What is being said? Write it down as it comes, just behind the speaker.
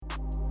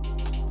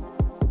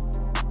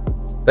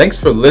Thanks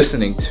for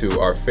listening to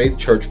our Faith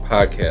Church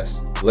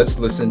podcast. Let's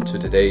listen to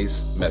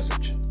today's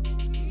message.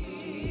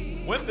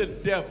 When the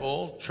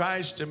devil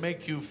tries to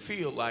make you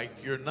feel like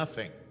you're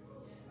nothing,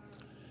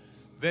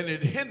 then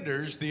it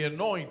hinders the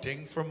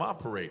anointing from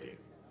operating.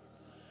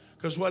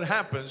 Because what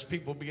happens,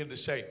 people begin to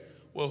say,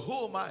 well,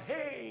 who am I?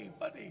 Hey,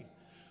 buddy,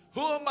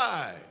 who am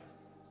I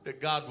that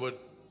God would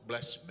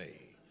bless me?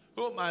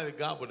 Who am I that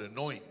God would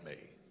anoint me?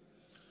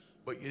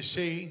 But you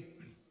see,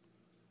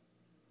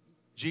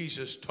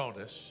 Jesus taught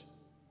us,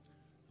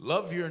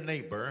 love your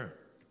neighbor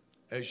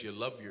as you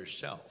love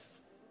yourself.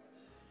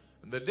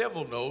 And the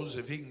devil knows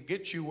if he can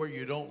get you where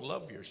you don't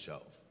love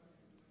yourself,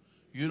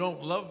 you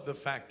don't love the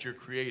fact you're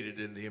created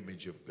in the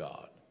image of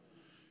God,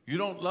 you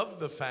don't love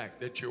the fact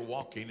that you're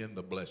walking in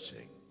the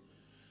blessing,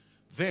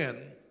 then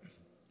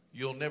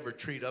you'll never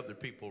treat other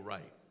people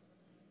right.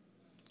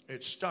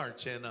 It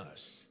starts in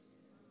us.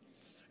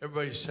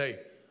 Everybody say,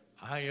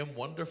 I am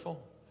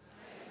wonderful.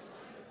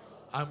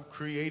 I'm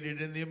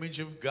created in the image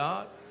of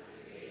God.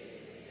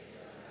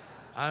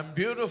 I'm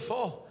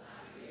beautiful.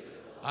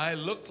 I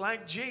look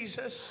like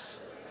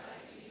Jesus.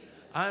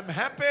 I'm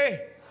happy.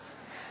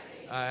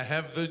 I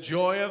have the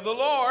joy of the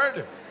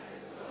Lord.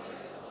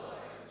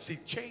 See,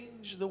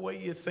 change the way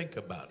you think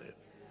about it.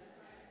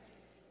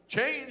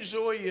 Change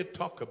the way you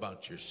talk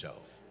about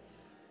yourself.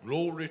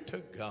 Glory to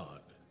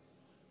God.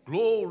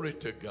 Glory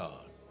to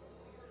God.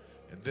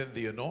 And then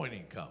the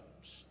anointing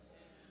comes.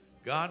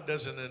 God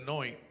doesn't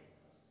anoint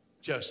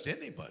just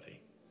anybody,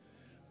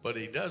 but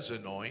he does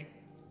anoint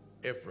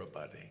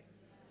everybody.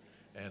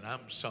 And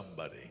I'm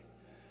somebody.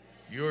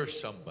 You're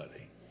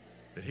somebody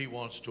that he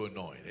wants to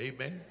anoint.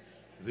 Amen.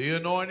 The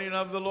anointing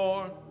of the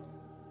Lord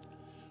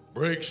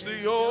breaks the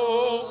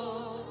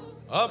yoke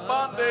of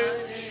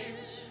bondage.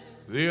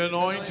 The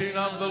anointing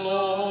of the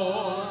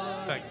Lord,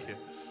 thank you,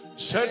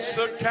 sets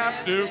the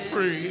captive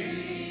free.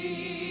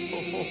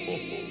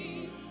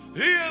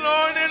 The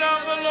anointing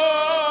of the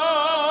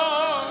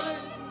Lord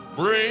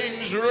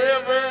brings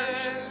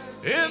rivers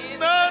in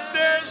the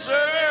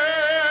desert.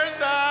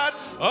 That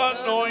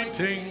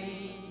anointing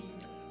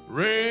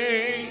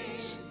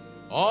rains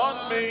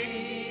on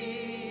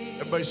me.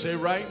 Everybody say,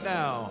 right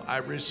now, I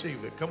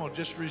receive it. Come on,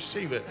 just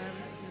receive it.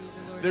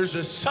 There's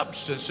a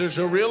substance, there's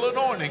a real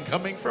anointing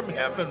coming from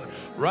heaven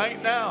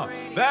right now.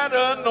 That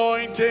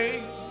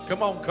anointing,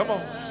 come on,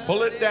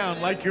 pull it down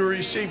like you're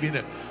receiving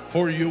it.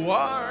 For you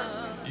are,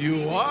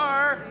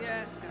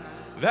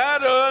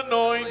 that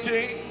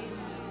anointing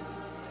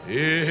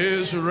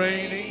is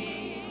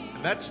raining.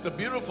 And that's the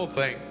beautiful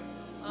thing,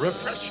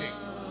 refreshing.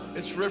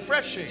 It's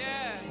refreshing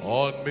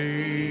on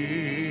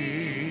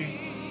me.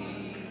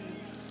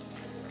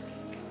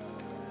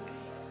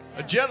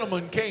 A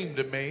gentleman came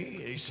to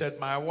me. He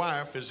said, my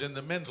wife is in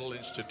the mental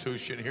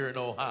institution here in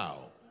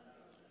Ohio.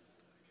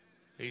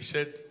 He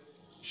said,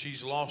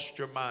 she's lost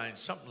her mind.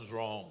 Something's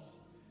wrong.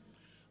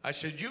 I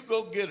said, you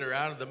go get her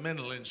out of the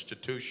mental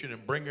institution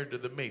and bring her to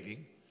the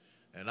meeting,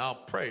 and I'll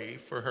pray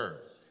for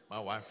her. My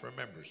wife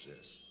remembers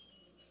this.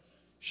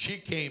 She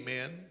came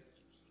in,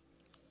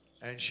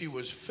 and she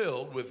was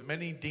filled with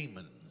many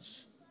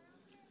demons,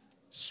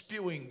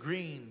 spewing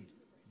green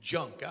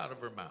junk out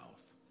of her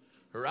mouth.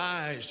 Her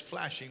eyes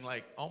flashing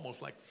like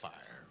almost like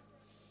fire.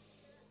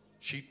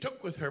 She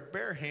took with her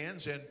bare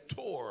hands and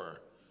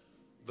tore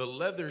the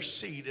leather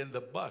seat in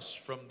the bus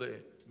from the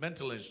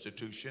mental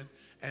institution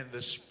and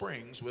the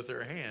springs with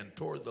her hand.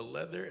 Tore the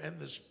leather and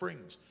the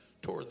springs.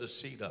 Tore the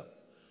seat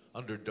up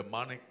under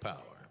demonic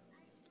power.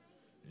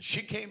 And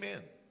she came in.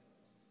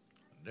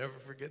 I'll never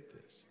forget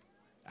this.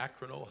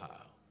 Akron,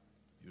 Ohio.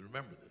 You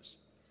remember this.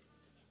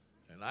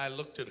 And I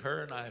looked at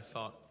her and I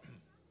thought,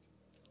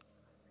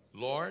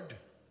 Lord,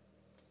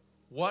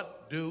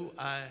 what do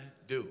I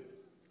do?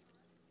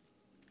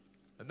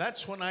 And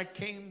that's when I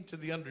came to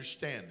the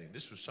understanding,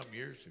 this was some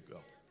years ago,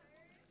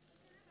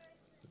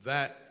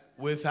 that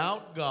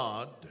without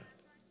God,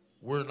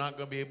 we're not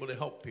going to be able to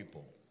help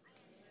people.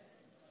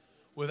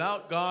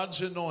 Without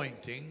God's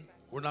anointing,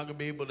 we're not going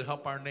to be able to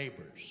help our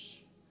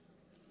neighbors,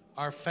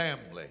 our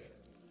family.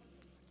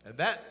 And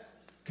that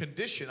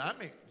condition I'm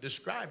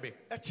describing,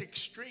 that's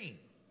extreme.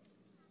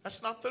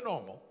 That's not the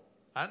normal.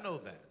 I know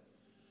that.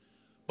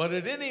 But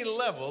at any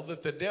level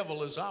that the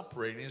devil is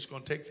operating, it's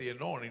going to take the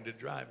anointing to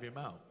drive him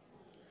out.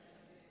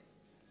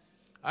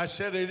 I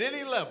said at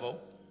any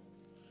level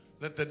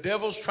that the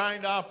devil's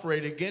trying to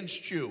operate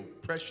against you,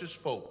 precious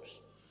folks,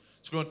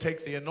 it's going to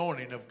take the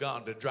anointing of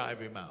God to drive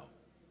him out.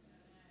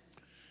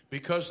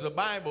 Because the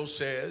Bible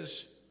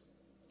says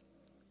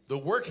the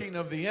working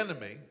of the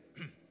enemy,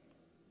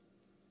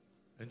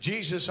 and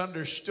Jesus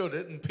understood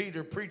it, and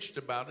Peter preached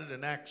about it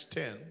in Acts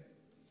 10,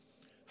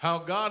 how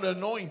God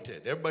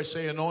anointed, everybody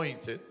say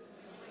anointed.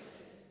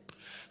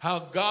 How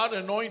God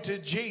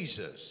anointed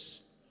Jesus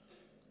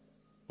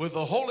with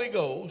the Holy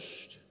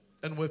Ghost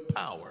and with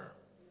power.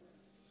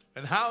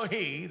 And how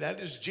he, that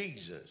is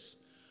Jesus,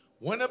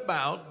 went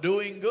about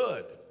doing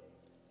good,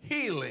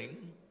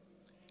 healing,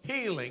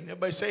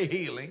 everybody say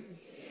healing,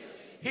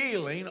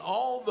 healing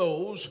all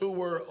those who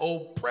were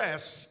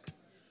oppressed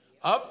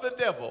of the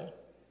devil,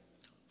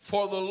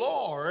 for the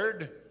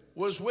Lord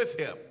was with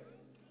him.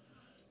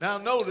 Now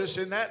notice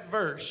in that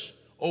verse,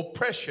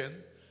 oppression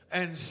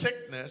and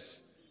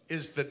sickness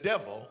is the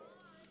devil,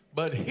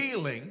 but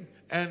healing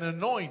and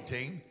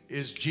anointing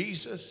is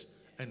Jesus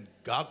and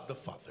God the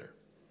Father.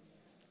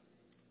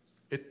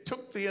 It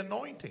took the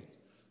anointing.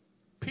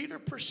 Peter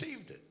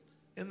perceived it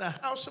in the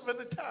house of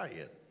an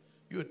Italian.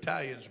 You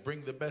Italians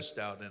bring the best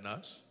out in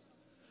us.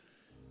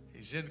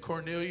 He's in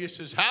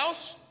Cornelius'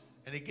 house,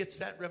 and he gets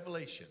that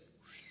revelation.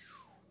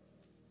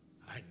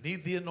 I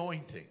need the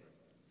anointing.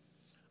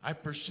 I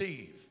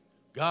perceive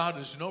God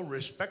is no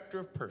respecter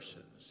of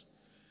persons.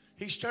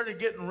 He started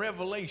getting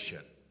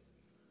revelation.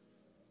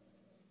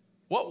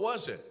 What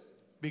was it?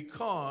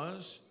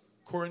 Because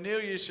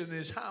Cornelius and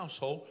his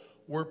household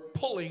were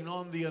pulling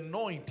on the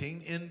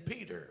anointing in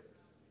Peter.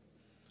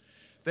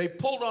 They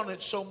pulled on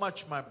it so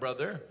much, my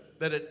brother,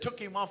 that it took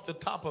him off the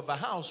top of a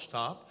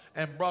housetop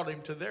and brought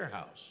him to their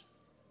house.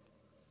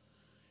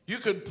 You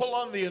can pull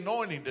on the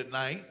anointing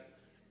tonight,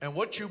 and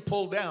what you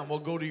pull down will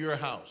go to your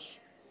house.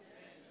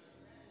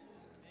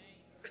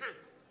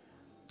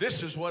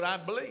 This is what I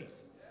believe,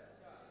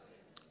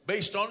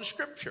 based on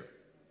Scripture,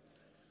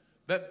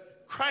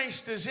 that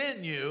Christ is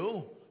in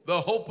you,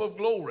 the hope of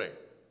glory.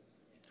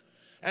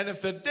 And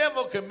if the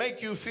devil can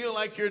make you feel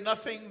like you're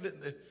nothing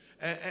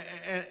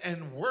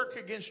and work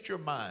against your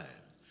mind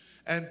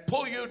and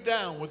pull you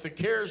down with the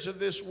cares of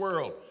this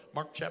world,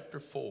 Mark chapter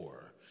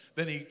 4,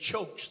 then he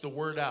chokes the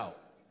word out.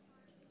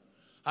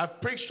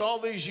 I've preached all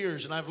these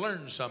years and I've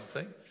learned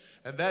something,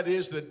 and that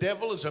is the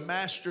devil is a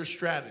master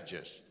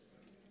strategist.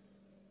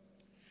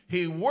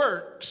 He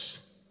works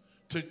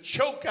to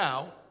choke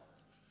out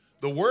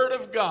the word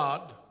of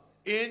God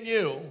in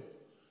you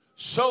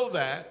so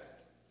that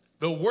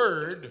the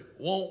word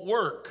won't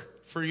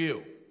work for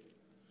you.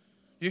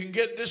 You can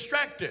get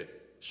distracted,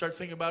 start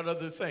thinking about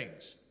other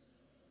things.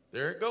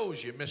 There it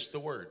goes, you missed the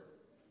word.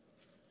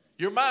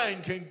 Your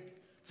mind can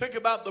think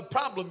about the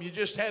problem you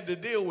just had to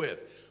deal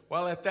with.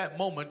 Well, at that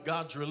moment,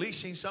 God's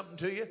releasing something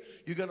to you.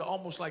 You got to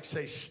almost like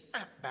say,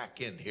 snap back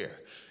in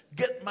here.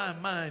 Get my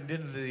mind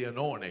into the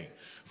anointing.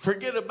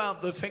 Forget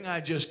about the thing I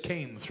just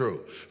came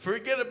through.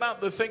 Forget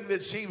about the thing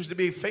that seems to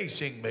be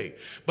facing me.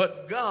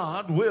 But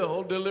God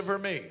will deliver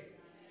me. And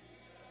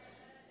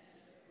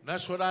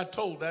that's what I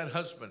told that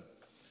husband.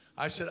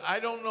 I said, I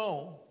don't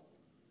know,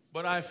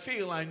 but I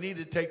feel I need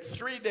to take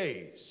 3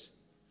 days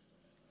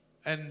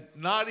and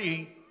not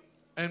eat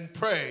and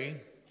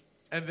pray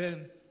and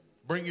then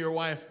bring your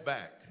wife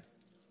back.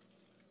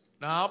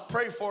 Now, I'll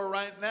pray for her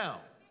right now.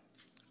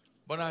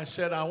 But I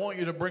said, I want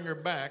you to bring her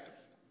back.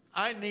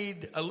 I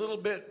need a little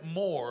bit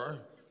more.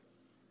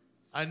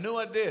 I knew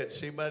I did,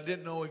 see, but I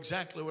didn't know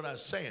exactly what I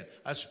was saying.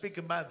 I was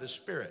speaking by the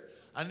Spirit.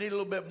 I need a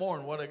little bit more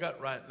than what I got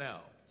right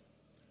now.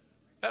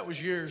 That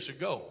was years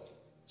ago.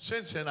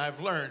 Since then, I've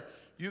learned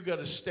you got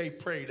to stay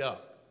prayed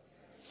up.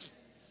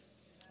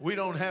 We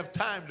don't have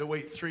time to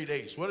wait 3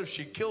 days. What if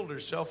she killed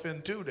herself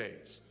in 2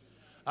 days?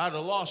 I'd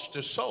have lost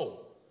a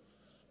soul.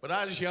 But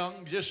I was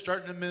young, just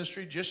starting the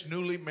ministry, just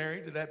newly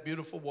married to that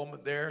beautiful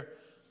woman there.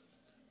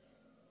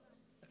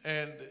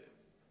 And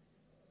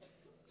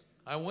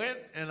I went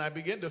and I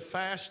began to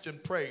fast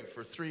and pray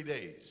for 3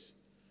 days.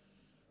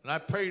 And I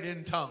prayed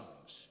in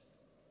tongues.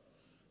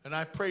 And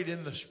I prayed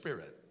in the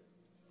Spirit.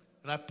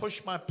 And I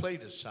pushed my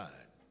plate aside.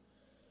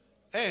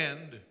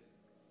 And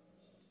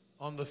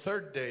on the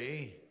third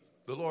day,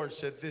 the Lord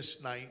said,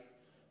 this night,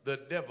 the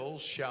devil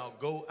shall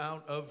go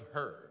out of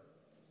her.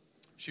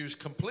 She was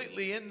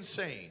completely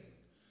insane,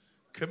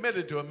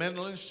 committed to a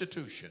mental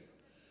institution,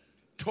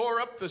 tore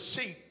up the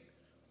seat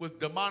with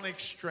demonic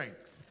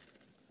strength.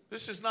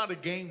 This is not a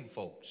game,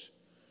 folks.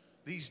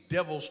 These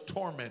devils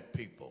torment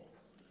people.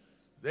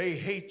 They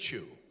hate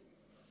you.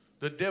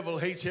 The devil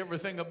hates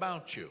everything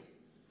about you.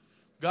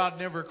 God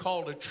never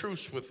called a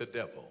truce with the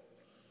devil.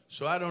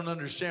 So I don't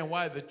understand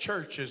why the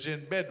church is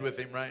in bed with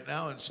him right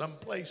now in some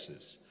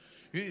places.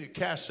 You need to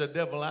cast the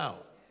devil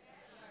out.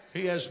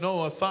 He has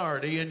no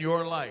authority in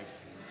your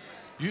life.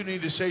 You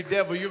need to say,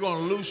 devil, you're going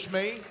to loose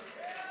me.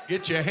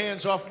 Get your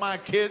hands off my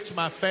kids,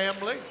 my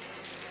family.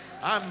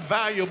 I'm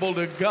valuable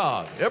to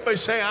God. Everybody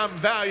say, I'm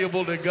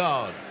valuable to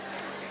God.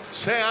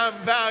 Say, I'm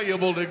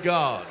valuable to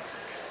God.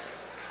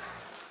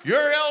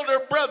 Your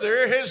elder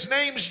brother, his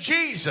name's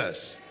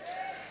Jesus.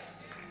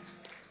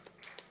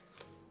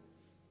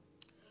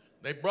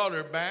 They brought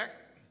her back,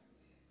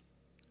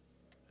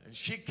 and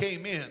she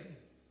came in.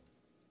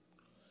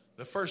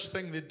 The first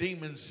thing the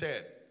demon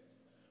said,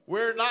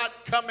 we're not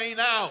coming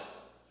out.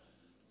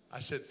 I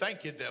said,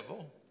 thank you,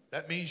 devil.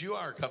 That means you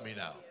are coming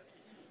out.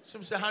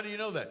 Some say, how do you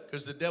know that?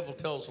 Because the devil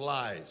tells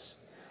lies.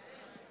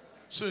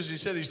 As soon as he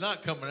said he's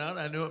not coming out,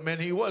 I knew it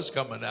meant he was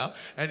coming out.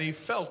 And he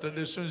felt it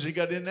as soon as he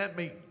got in that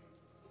meeting.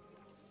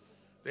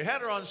 They had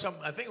her on some,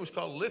 I think it was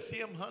called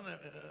lithium, honey.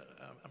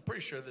 I'm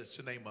pretty sure that's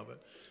the name of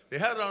it. They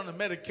had her on a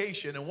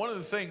medication. And one of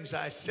the things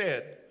I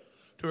said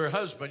to her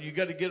husband, you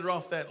got to get her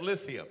off that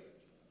lithium.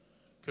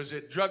 Because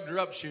it drugged her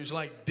up. She was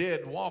like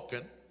dead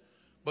walking,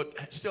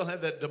 but still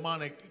had that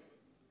demonic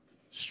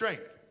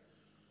strength.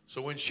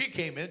 So when she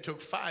came in, it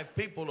took 5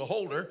 people to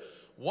hold her.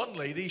 One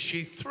lady,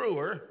 she threw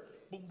her,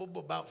 boom, boom,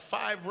 boom, about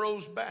 5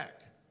 rows back.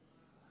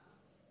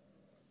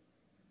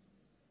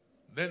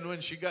 Then when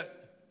she got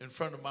in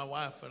front of my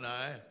wife and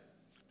I,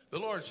 the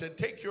Lord said,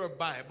 take your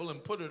Bible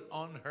and put it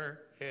on her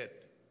head.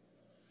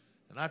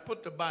 And I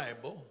put the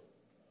Bible,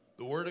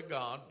 the Word of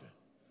God,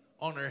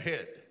 on her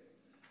head.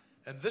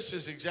 And this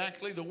is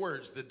exactly the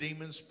words the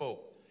demon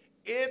spoke.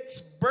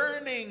 It's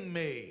burning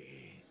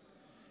me.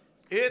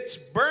 It's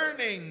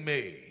burning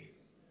me.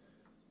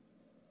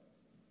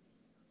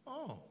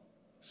 Oh,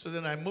 so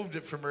then I moved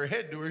it from her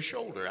head to her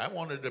shoulder. I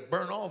wanted to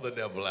burn all the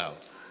devil out.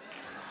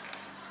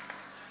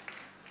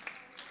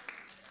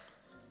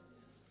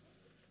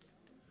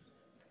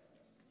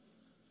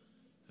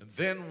 And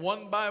then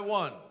one by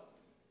one,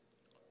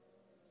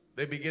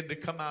 they began to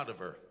come out of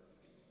her.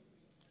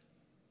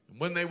 And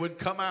when they would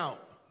come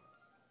out,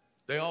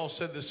 they all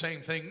said the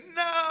same thing,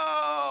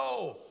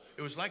 no!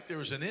 It was like there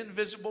was an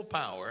invisible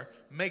power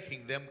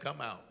making them come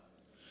out.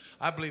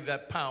 I believe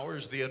that power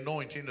is the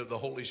anointing of the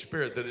Holy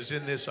Spirit that is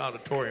in this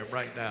auditorium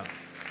right now.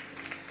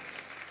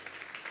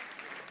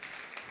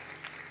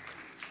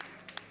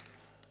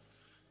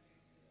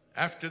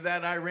 After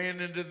that, I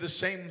ran into the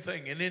same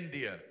thing in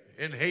India,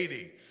 in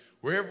Haiti.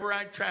 Wherever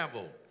I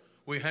traveled,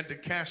 we had to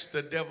cast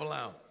the devil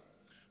out.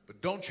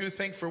 But don't you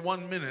think for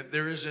 1 minute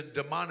there isn't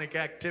demonic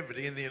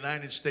activity in the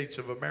United States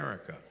of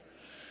America.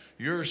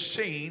 You're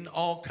seeing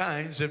all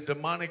kinds of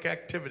demonic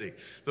activity.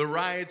 The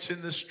riots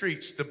in the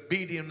streets, the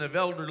beating of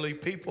elderly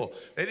people.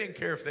 They didn't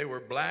care if they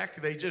were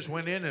black. They just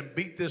went in and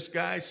beat this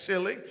guy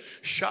silly,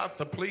 shot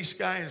the police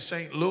guy in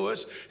St.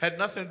 Louis. Had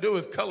nothing to do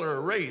with color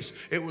or race.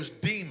 It was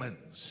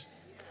demons.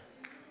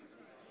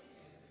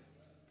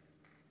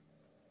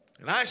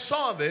 And I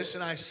saw this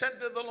and I said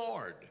to the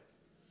Lord,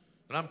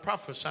 and I'm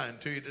prophesying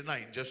to you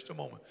tonight in just a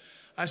moment.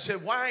 I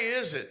said, why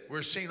is it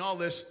we're seeing all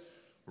this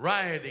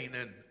rioting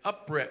and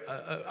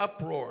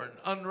uproar and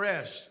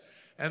unrest?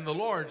 And the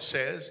Lord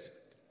says,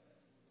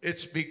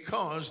 it's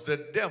because the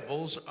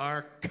devils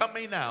are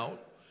coming out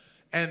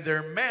and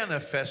they're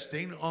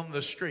manifesting on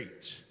the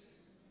streets.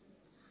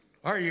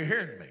 Are you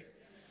hearing me?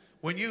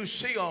 When you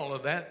see all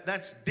of that,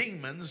 that's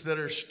demons that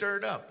are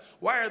stirred up.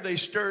 Why are they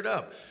stirred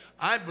up?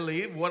 I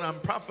believe what I'm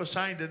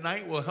prophesying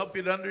tonight will help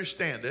you to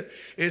understand it.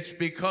 It's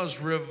because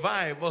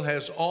revival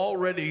has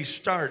already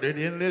started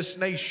in this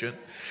nation,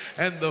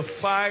 and the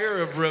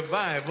fire of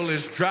revival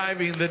is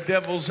driving the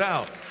devils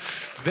out.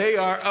 They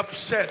are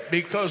upset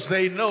because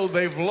they know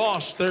they've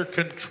lost their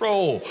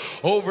control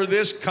over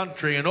this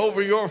country and over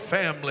your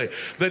family.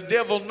 The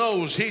devil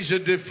knows he's a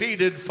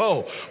defeated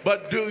foe.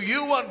 But do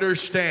you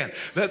understand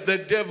that the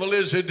devil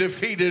is a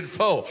defeated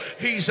foe?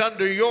 He's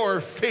under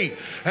your feet,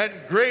 and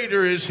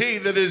greater is he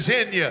that is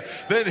in you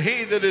than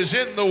he that is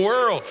in the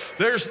world.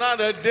 There's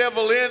not a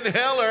devil in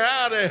hell or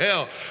out of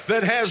hell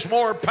that has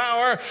more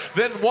power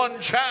than one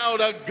child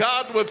of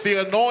God with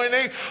the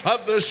anointing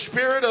of the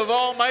Spirit of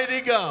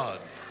Almighty God.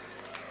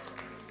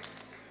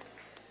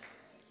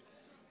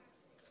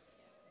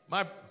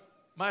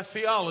 My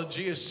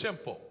theology is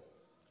simple.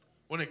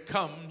 When it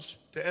comes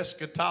to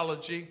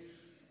eschatology,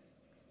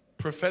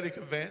 prophetic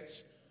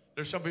events,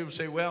 there's some people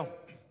say, well,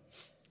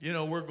 you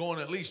know, we're going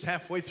at least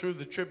halfway through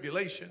the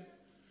tribulation,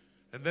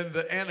 and then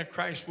the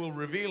Antichrist will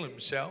reveal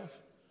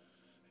himself.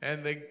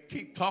 And they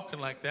keep talking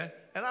like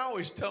that. And I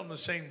always tell them the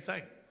same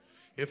thing.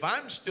 If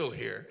I'm still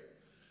here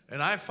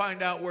and I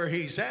find out where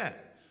he's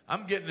at,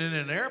 I'm getting in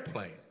an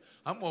airplane.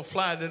 I'm going to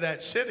fly to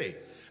that city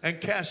and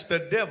cast the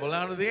devil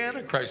out of the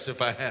Antichrist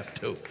if I have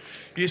to.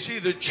 You see,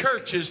 the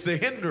church is the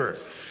hinderer.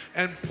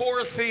 And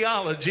poor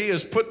theology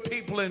has put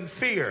people in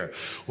fear.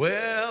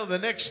 Well, the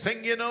next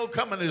thing you know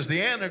coming is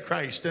the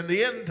Antichrist and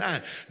the end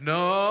time.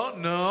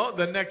 No,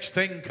 the next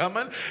thing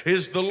coming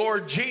is the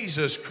Lord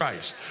Jesus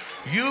Christ.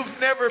 You've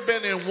never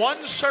been in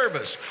one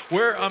service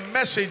where a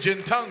message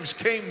in tongues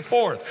came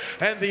forth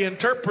and the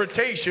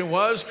interpretation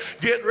was,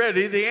 get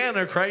ready, the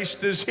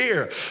Antichrist is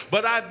here.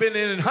 But I've been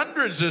in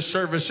hundreds of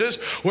services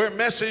where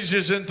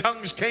messages in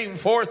tongues came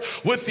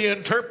forth with the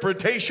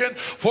interpretation,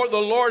 for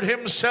the Lord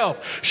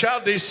himself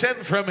shall descend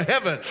from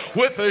heaven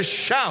with a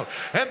shout,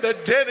 and the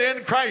dead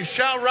in Christ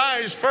shall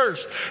rise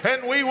first,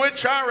 and we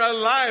which are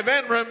alive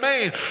and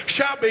remain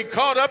shall be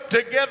caught up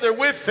together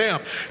with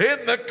them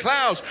in the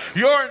clouds.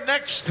 Your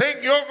next thing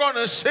you're going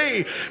to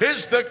see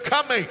is the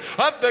coming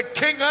of the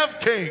King of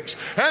Kings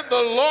and the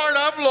Lord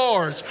of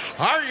Lords.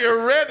 Are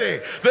you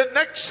ready? The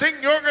next thing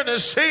you're going to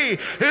see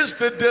is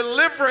the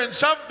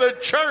deliverance of the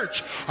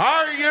church.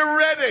 Are you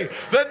ready?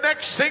 The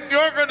next thing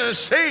you're going to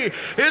see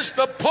is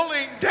the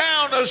pulling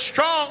down of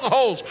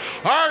strongholds.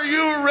 Are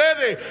you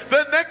ready?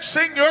 The next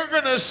thing you're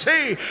going to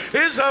see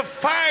is a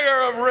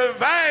fire of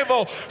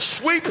revival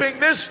sweeping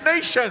this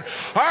nation.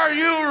 Are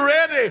you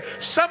ready?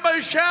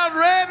 Somebody shout,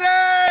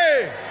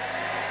 ready!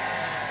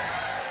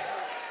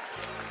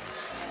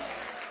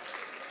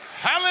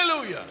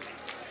 Hallelujah.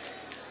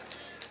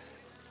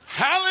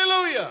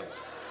 Hallelujah.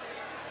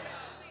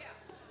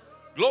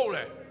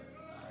 Glory.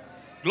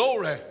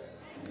 Glory.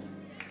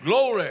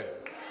 Glory.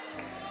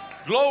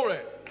 Glory.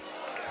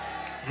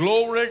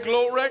 Glory,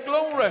 glory,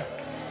 glory.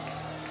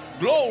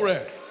 Glory.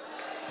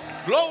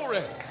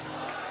 Glory.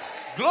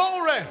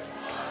 Glory.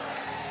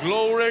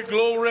 Glory,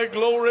 glory,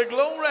 glory,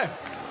 glory.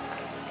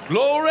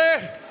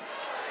 Glory.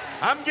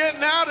 I'm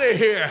getting out of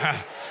here.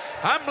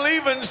 I'm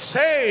leaving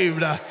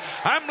saved.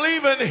 I'm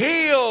leaving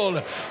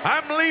healed.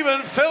 I'm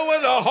leaving filled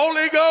with the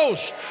Holy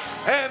Ghost.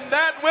 And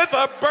that with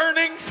a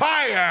burning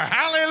fire.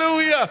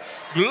 Hallelujah.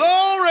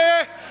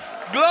 Glory,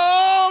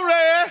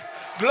 glory,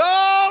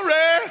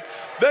 glory.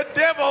 The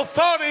devil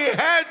thought he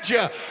had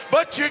you,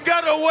 but you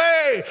got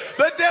away.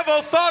 The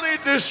devil thought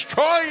he'd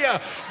destroy you,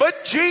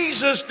 but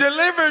Jesus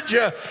delivered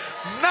you.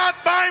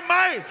 Not by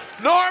might,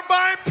 nor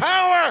by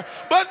power,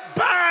 but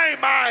by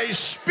my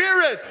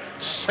Spirit,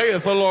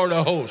 saith the Lord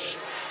of hosts.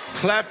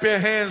 Clap your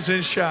hands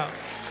and shout.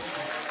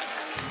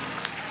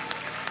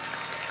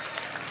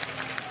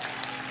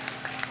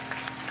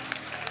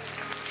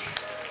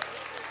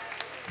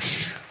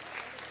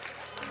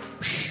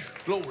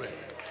 Glory.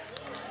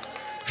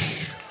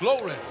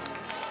 Glory.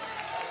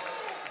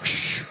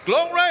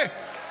 Glory.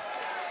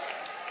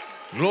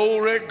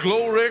 Glory,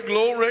 glory,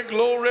 glory,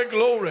 glory,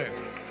 glory.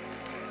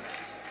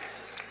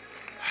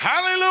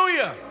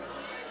 Hallelujah.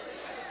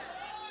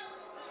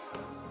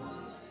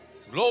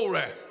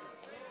 Glory.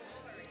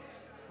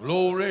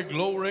 Glory,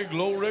 glory,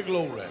 glory,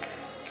 glory.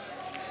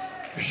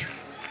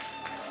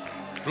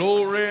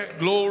 Glory,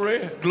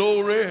 glory,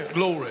 glory,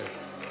 glory.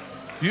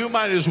 You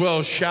might as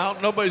well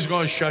shout. Nobody's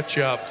going to shut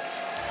you up.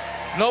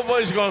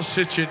 Nobody's going to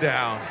sit you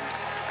down.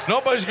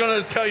 Nobody's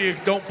going to tell you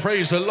don't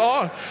praise the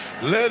Lord.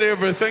 Let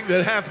everything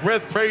that hath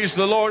breath praise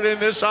the Lord in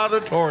this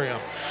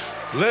auditorium.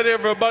 Let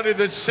everybody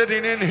that's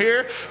sitting in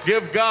here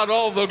give God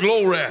all the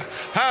glory.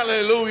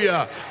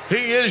 Hallelujah.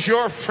 He is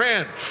your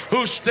friend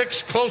who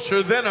sticks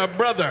closer than a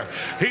brother.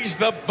 He's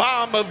the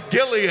balm of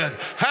Gilead.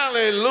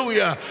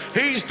 Hallelujah.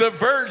 He's the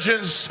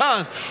virgin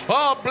son.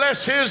 Oh,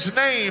 bless his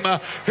name.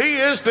 He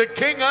is the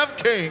King of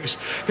kings.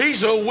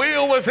 He's a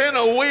wheel within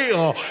a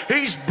wheel.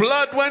 He's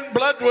blood when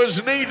blood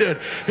was needed.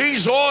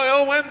 He's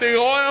oil when the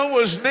oil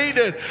was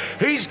needed.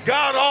 He's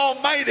God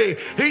Almighty.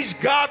 He's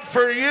God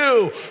for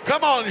you.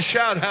 Come on,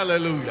 shout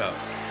hallelujah.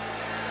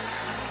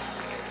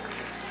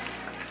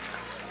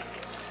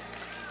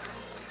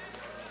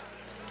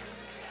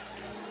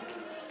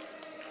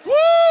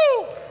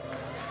 Woo!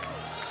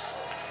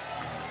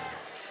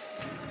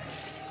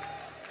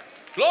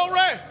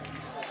 Glory!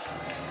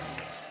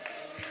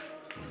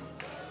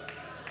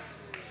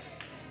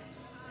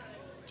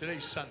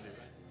 Today's Sunday,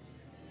 right?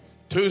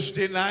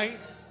 Tuesday night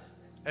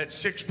at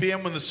 6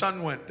 p.m. when the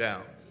sun went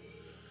down,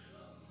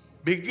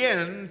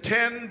 begin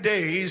 10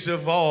 days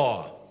of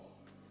awe.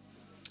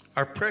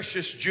 Our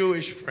precious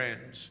Jewish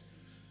friends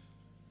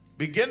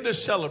begin to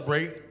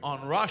celebrate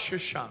on Rosh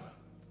Hashanah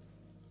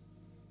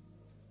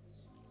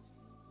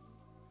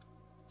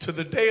to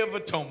the Day of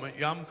Atonement,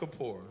 Yom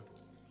Kippur.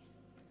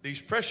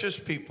 These precious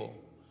people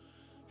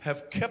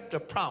have kept a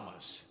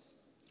promise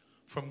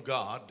from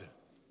God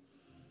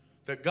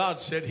that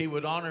God said he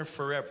would honor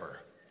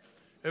forever.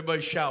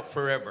 Everybody shout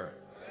forever.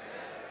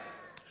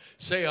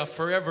 Say a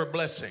forever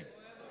blessing.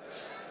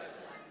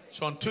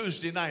 So on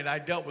Tuesday night, I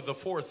dealt with the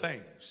four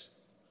things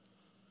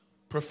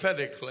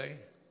prophetically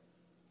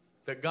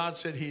that God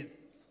said he'd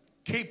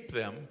keep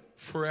them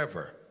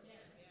forever.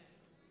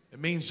 It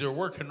means they're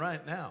working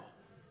right now.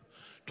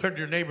 Turn to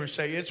your neighbor and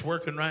say, it's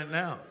working right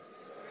now.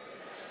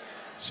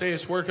 Say,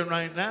 it's working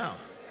right now.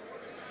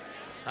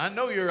 I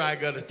know your eye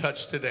got a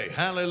touch today.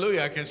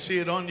 Hallelujah. I can see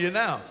it on you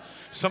now.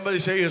 Somebody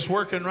say, it's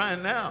working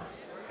right now.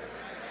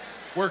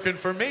 Working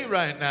for me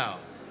right now.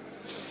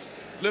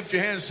 Lift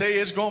your hand and say,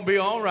 it's going to be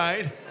all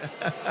right.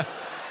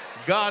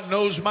 God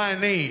knows my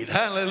need.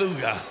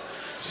 Hallelujah.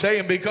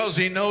 Saying because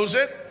he knows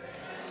it,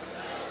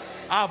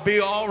 I'll be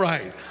all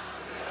right.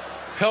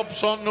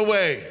 Help's on the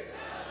way.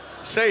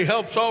 Say,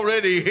 help's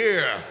already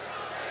here.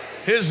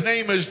 His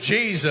name is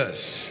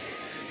Jesus.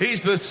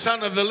 He's the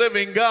Son of the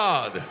living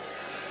God.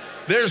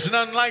 There's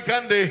none like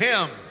unto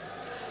him.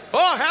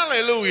 Oh,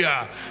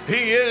 hallelujah.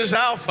 He is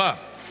Alpha.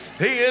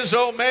 He is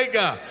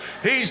Omega.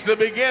 He's the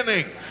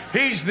beginning.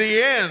 He's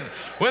the end.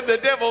 When the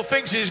devil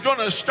thinks he's going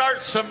to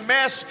start some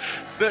mess,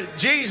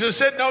 Jesus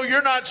said, no,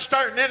 you're not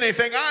starting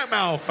anything. I'm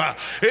Alpha.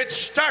 It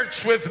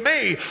starts with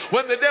me.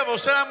 When the devil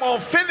said, I'm going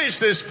to finish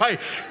this fight,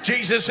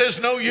 Jesus says,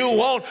 no, you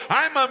won't.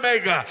 I'm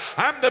Omega.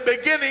 I'm the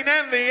beginning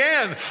and the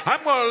end.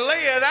 I'm going to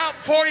lay it out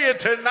for you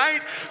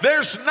tonight.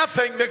 There's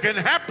nothing that can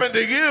happen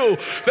to you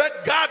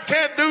that God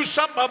can't do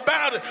something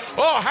about it.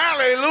 Oh,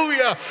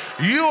 hallelujah.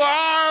 You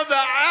are the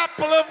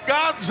apple of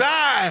God's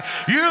eye.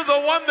 You're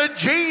the one that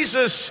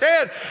Jesus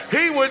said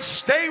he would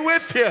stay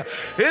with you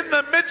in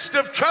the midst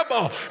of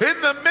trouble, in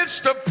the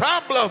midst of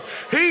problem.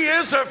 He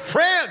is a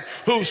friend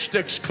who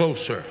sticks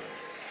closer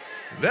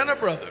than a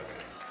brother.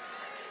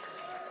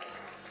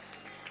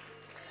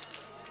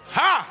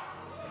 Ha!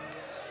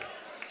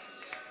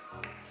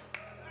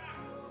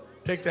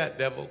 Take that,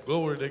 devil.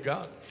 Glory to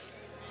God.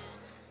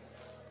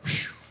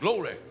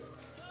 Glory.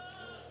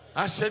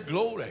 I said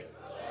glory.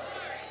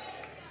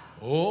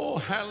 Oh,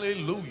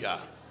 hallelujah.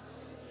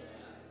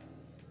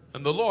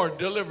 And the Lord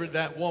delivered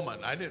that woman.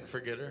 I didn't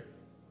forget her.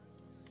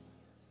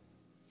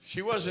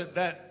 She wasn't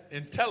that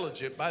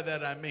intelligent. By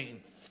that I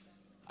mean,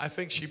 I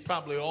think she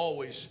probably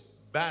always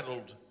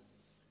battled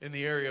in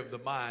the area of the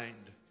mind.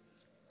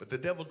 But the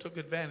devil took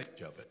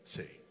advantage of it,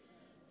 see.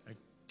 And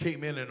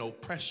came in and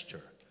oppressed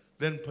her,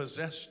 then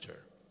possessed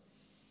her.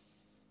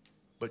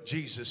 But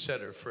Jesus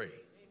set her free. Amen.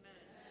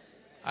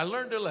 I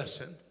learned a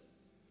lesson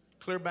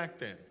clear back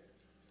then.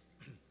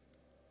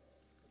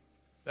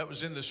 That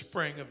was in the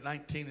spring of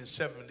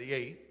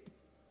 1978.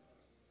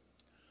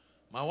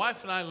 My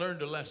wife and I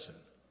learned a lesson.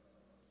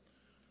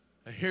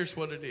 And here's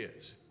what it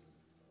is.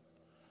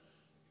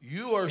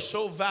 You are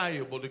so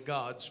valuable to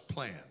God's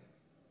plan.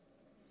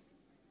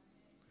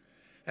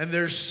 And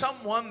there's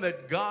someone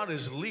that God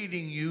is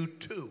leading you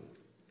to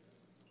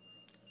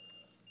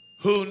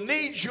who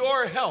needs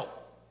your help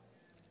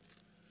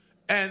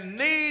and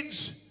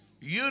needs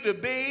you to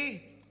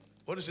be,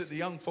 what is it the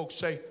young folks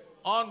say?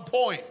 On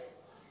point.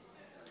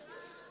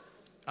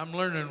 I'm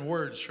learning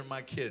words from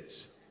my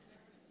kids.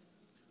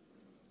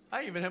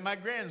 I even had my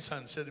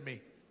grandson said to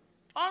me,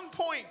 on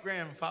point,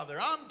 grandfather,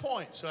 on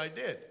point. So I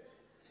did.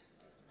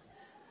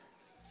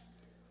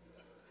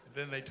 And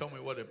then they told me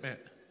what it meant.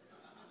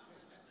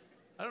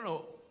 I don't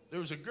know. There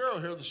was a girl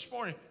here this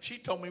morning. She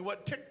told me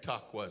what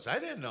TikTok was. I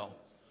didn't know.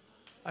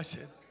 I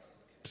said,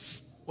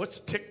 psst, what's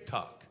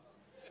TikTok?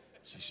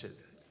 She said,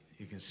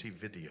 you can see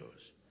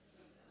videos.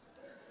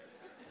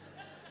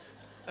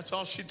 That's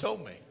all she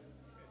told me.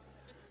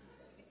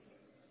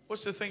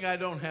 What's the thing I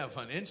don't have,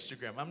 honey?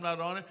 Instagram. I'm not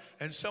on it.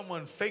 And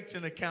someone faked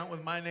an account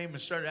with my name and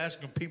started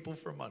asking people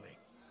for money.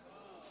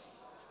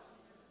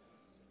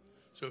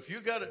 So if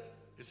you got it,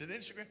 is it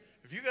Instagram?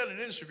 If you got an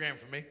Instagram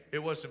for me,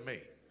 it wasn't me.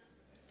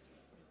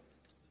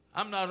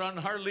 I'm not on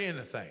hardly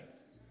anything.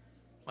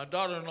 My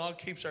daughter-in-law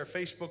keeps our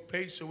Facebook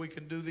page so we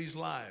can do these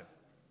live.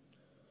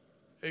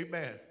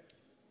 Amen.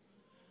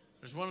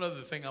 There's one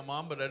other thing I'm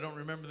on, but I don't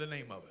remember the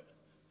name of it.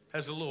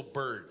 Has a little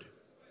bird.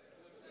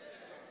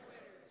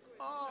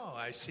 Oh,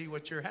 I see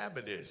what your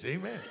habit is.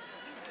 Amen.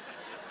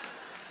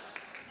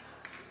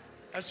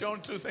 That's the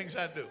only two things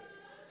I do.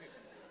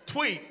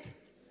 Tweet.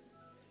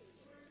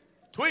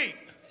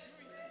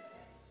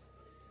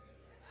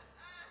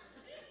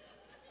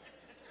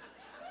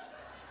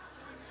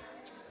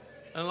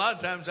 And a lot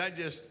of times I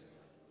just,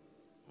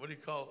 what do you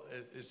call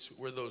it? It's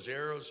where those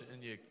arrows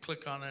and you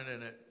click on it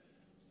and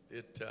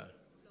it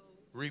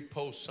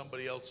reposts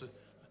somebody else's.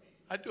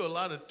 I do a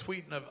lot of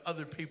tweeting of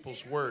other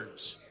people's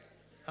words.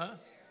 Huh?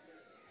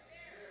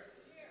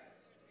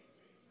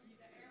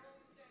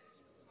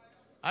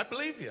 I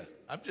believe you.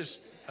 I'm just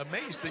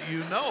amazed that you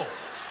know.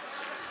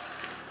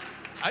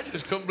 I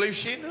just couldn't believe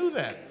she knew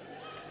that.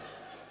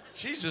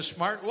 She's a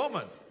smart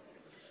woman.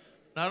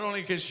 Not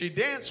only can she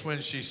dance when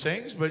she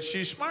sings, but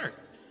she's smart.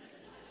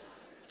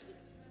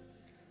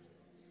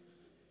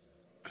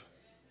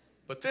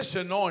 But this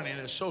anointing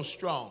is so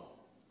strong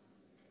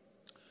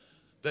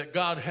that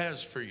God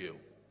has for you,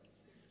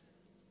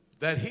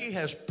 that He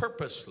has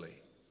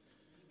purposely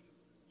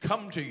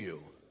come to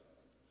you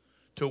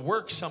to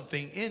work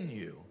something in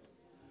you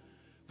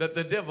that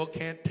the devil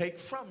can't take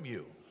from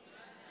you.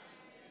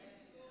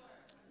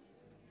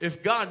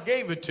 If God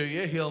gave it to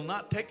you, He'll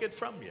not take it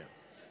from you.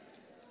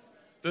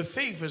 The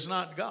thief is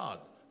not God.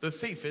 The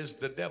thief is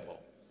the devil.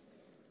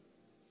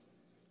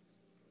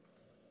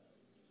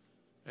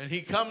 And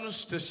he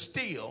comes to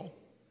steal,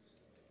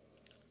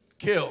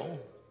 kill,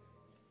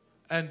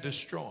 and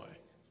destroy.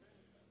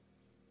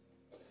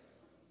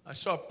 I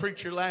saw a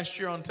preacher last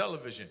year on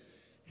television.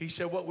 He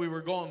said what we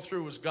were going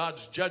through was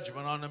God's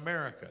judgment on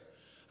America.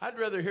 I'd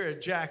rather hear a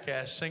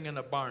jackass sing in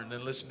a barn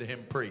than listen to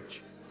him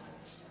preach.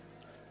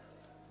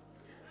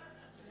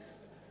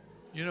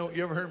 You know,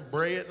 you ever heard him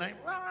bray at night?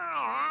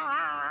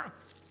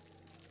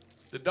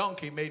 The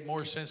donkey made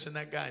more sense than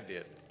that guy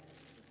did.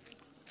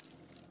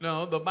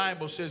 No, the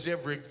Bible says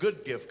every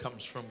good gift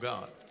comes from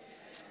God.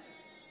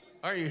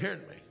 Are you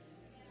hearing me?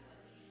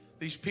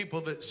 These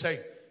people that say,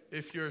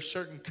 if you're a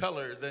certain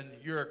color, then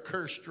you're a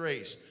cursed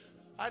race.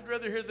 I'd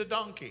rather hear the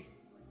donkey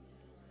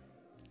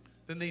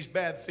than these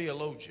bad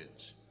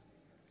theologians.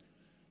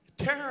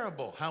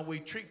 Terrible how we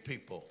treat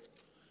people.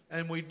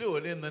 And we do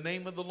it in the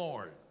name of the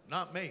Lord,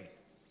 not me.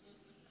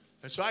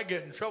 And so I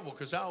get in trouble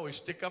because I always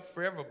stick up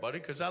for everybody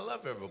because I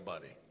love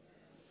everybody.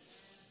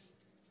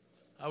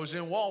 I was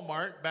in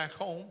Walmart back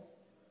home,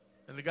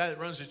 and the guy that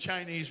runs a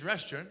Chinese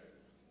restaurant,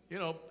 you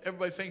know,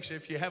 everybody thinks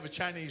if you have a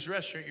Chinese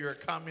restaurant, you're a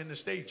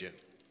communist agent.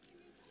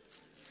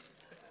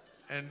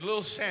 And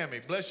little Sammy,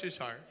 bless his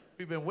heart,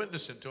 we've been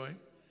witnessing to him,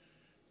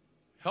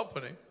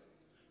 helping him.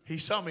 He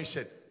saw me, he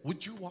said,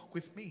 would you walk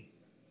with me?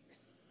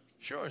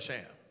 Sure,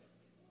 Sam.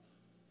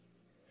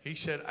 He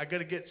said, I got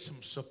to get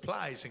some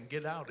supplies and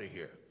get out of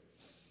here.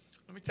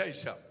 Let me tell you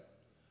something.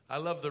 I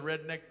love the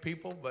redneck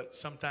people, but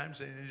sometimes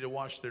they need to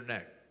wash their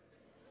neck.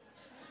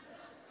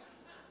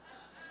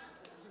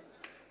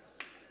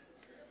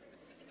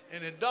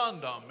 And it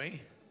dawned on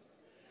me,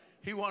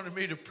 he wanted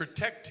me to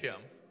protect him.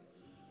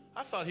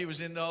 I thought he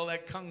was into all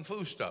that kung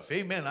fu stuff.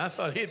 Amen. I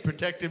thought he'd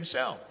protect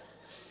himself.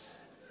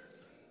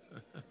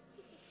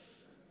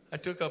 I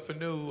took up a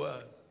new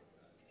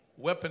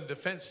weapon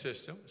defense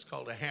system. It's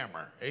called a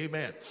hammer.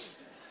 Amen.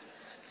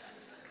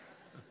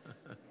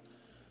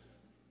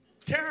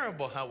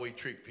 Terrible how we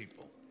treat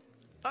people.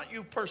 Not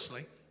you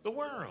personally, the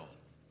world.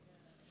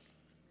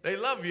 They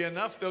love you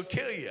enough, they'll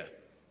kill you.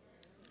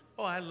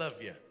 Oh, I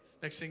love you.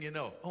 Next thing you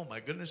know, oh my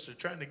goodness, they're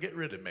trying to get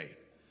rid of me.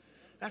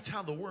 That's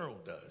how the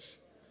world does.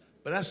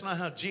 But that's not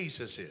how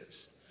Jesus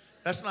is.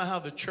 That's not how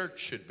the church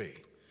should be.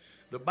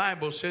 The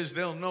Bible says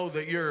they'll know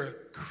that you're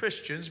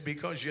Christians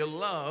because you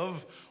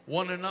love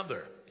one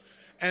another.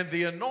 And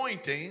the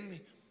anointing,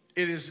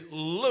 it is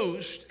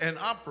loosed and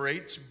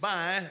operates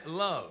by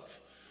love.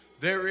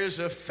 There is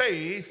a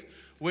faith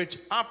which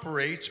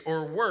operates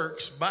or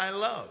works by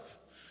love.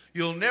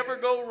 You'll never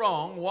go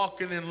wrong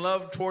walking in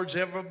love towards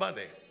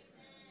everybody.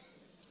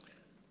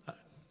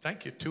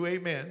 Thank you. 2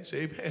 amens.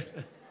 Amen.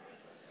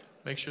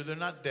 Make sure they're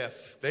not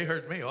deaf. They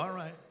heard me. All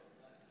right.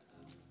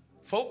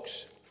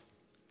 Folks,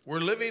 we're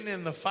living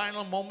in the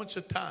final moments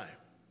of time.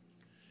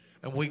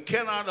 And we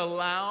cannot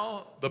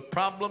allow the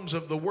problems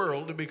of the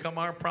world to become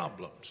our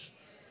problems.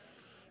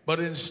 But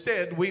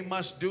instead, we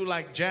must do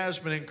like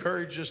Jasmine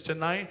encouraged us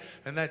tonight,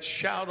 and that's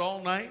shout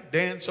all night,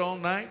 dance all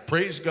night,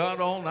 praise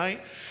God all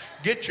night.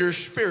 Get your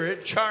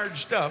spirit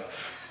charged up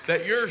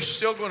that you're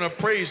still going to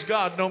praise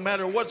God no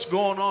matter what's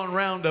going on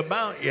round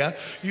about you.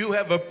 You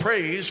have a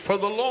praise for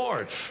the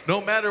Lord.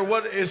 No matter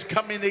what is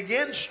coming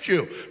against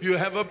you, you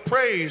have a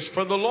praise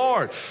for the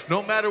Lord.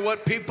 No matter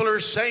what people are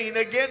saying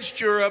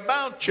against you or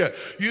about you,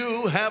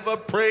 you have a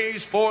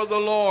praise for the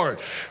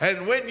Lord.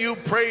 And when you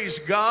praise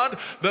God,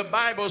 the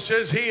Bible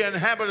says he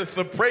inhabiteth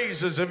the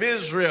praises of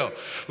Israel.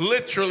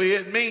 Literally,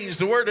 it means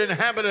the word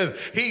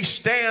inhabiteth. He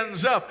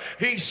stands up,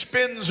 he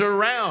spins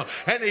around,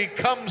 and he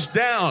comes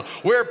down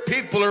where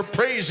people are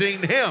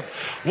praising him.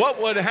 What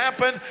would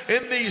happen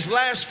in these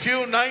last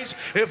few nights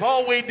if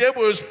all we did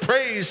was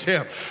praise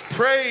him,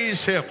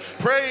 praise him,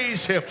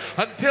 praise him,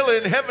 until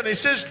in heaven he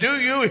says, do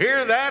you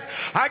hear that?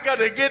 I got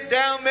to get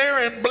down there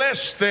and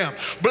bless them,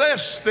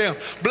 bless them,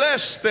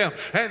 bless them.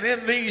 And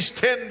in these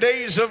 10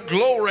 days of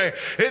glory,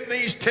 in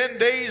these 10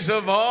 days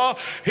of awe,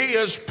 he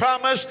has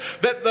promised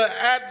that the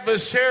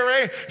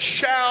adversary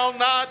shall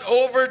not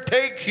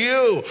overtake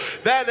you.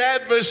 That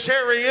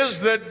adversary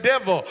is the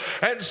devil.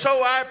 And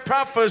so I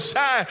prophesy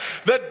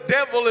the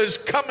devil is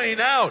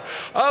coming out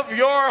of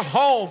your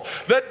home.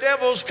 The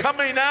devil's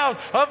coming out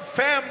of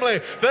family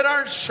that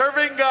aren't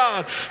serving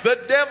God. The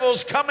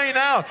devil's coming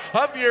out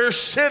of your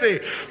city.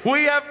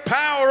 We have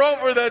power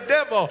over the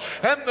devil,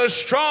 and the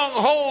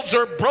strongholds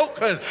are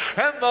broken,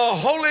 and the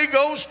Holy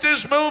Ghost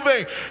is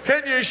moving.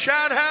 Can you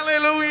shout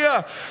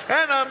hallelujah?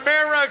 And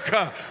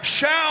America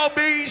shall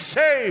be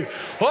saved.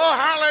 Oh,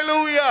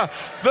 hallelujah.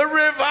 The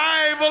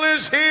revival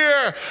is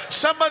here.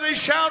 Somebody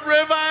shout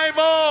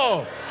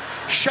revival.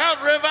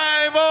 Shout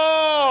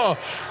revival.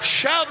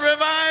 Shout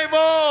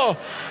revival.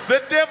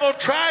 The devil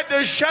tried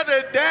to shut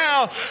it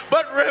down,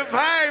 but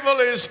revival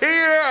is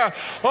here.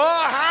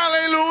 Oh,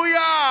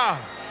 hallelujah.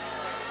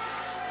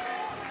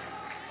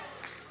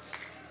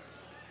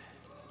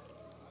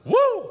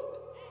 Woo.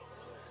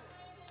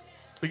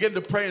 Begin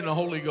to pray in the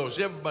Holy Ghost.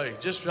 Everybody,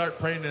 just start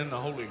praying in the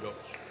Holy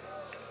Ghost.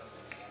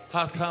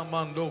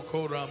 Hathamando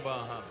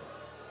korambaha.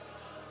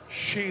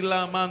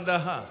 Shila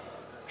mandaha.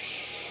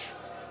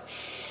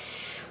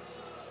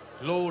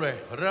 Glory.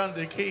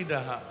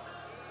 Randikidaha.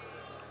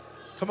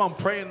 Come on,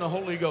 pray in the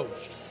Holy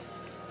Ghost.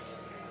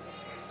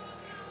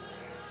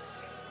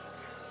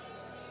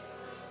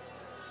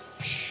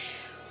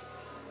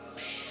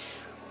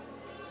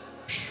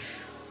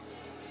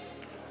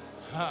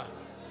 Ha.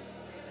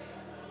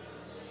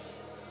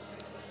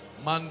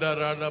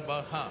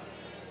 Mandaradabaha.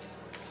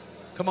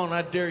 Come on,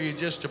 I dare you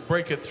just to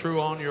break it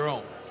through on your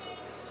own.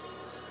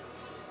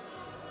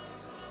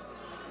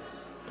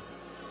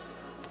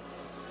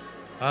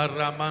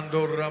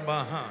 Aramando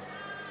Rabaha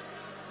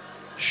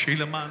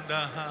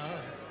Shilamandaha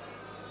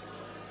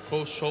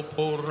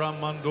Kosopora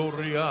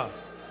Mandoria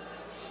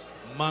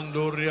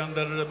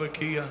Mandorianda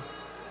Rebekia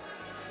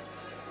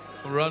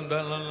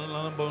Randa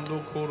Bondo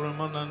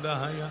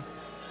Koramanandahaya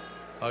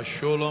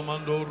Ashola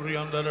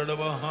Mandorianda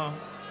Rebaha.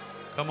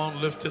 Come on,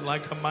 lift it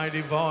like a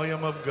mighty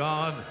volume of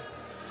God.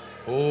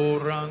 O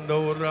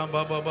Rando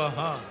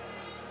Rababaha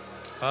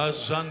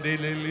Azandi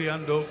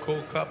Liliando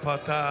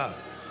Kokapata.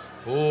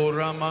 O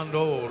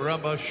Ramando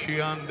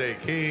Rabashiande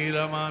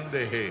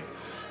Kiramande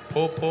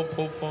Popo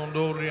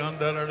Popondo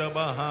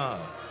Riandarabaha.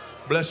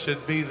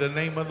 Blessed be the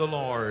name of the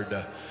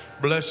Lord.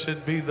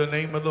 Blessed be the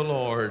name of the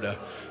Lord.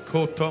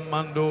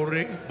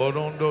 Kotomandori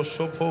Borondo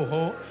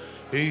Sopoho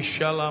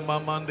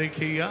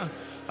Ishalamamandikia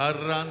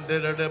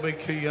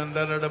Aranderabeki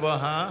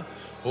Andarabaha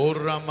O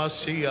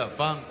Ramasia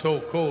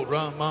Fantoko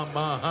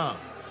Ramamaha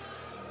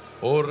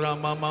O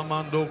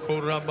Ramamamando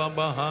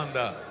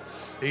Korababahanda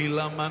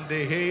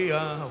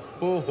Ilamandehea,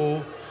 ho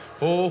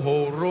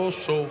ho,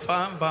 rosso,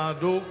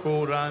 fanvado,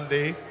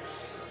 corande,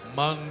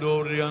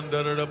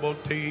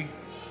 mandoriandaraboti,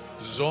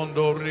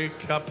 zondori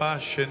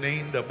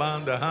capashenin da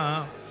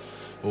bandaha,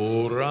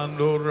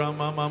 orando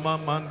ramamama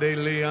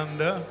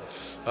mandeleanda,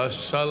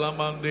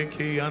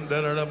 Asalamandiki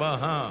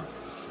Andarabaha.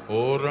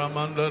 Ora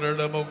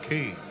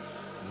Mandaraboki.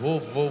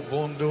 Vovo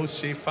Vondo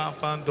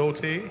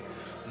Sifafandote.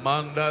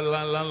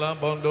 Mandala la la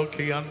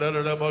Bondoki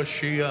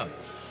Andaraboshia.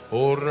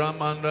 Ora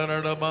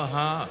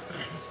Mandarabaha.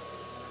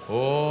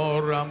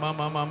 Ora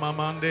Mama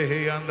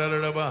Mandehi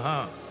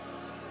Andarabaha.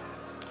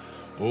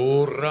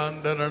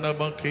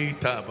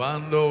 Orandarabakita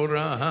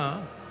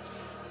Bandoraha.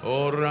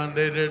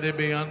 Orande de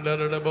be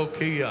under the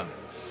bokia.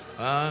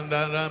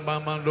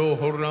 Andarabamando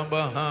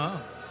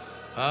Horambaha.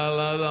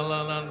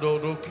 Alalalando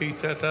do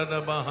Kitata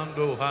da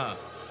Bahandoha.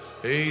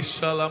 E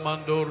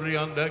Salamando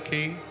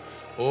Riandaki.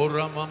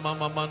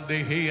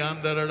 Oramamamandihi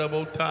under the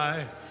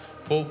botai.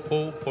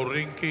 Popo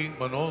Porinki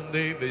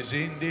Manonde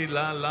Vizindi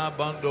La La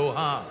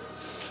Bandoha.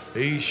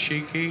 E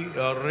Shiki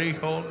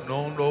Ariho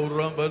Nondo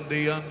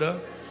Rambandianda.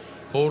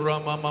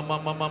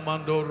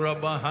 Poramamamamamando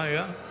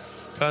Rabahaya.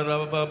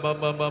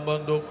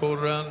 Karababababando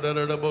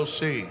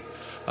Korandarabosi.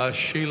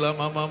 Ashila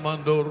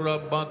Mamamando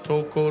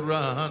Rabato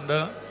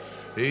Korahanda.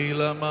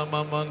 Ila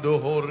Mamamando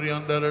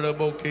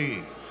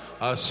Horiandaraboki.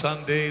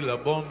 Asande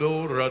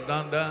Labondo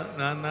Radanda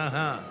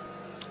Nanaha.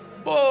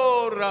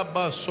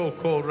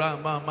 Borabasoko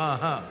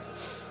Ramamaha.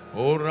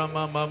 Ora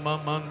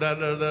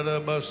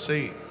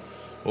Mamamamandarabosi.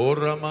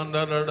 Ora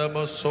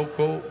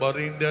Mandarabasoko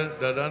Barinda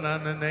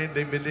Dadanane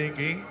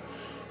Deviligi.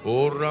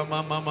 Ora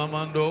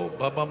Mamamando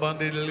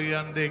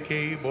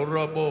Bababandiliandeki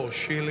Borabo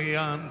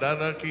Shilian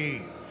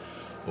Daraki.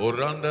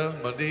 Oranda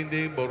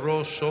Madindi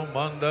Boroso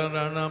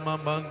Mandarana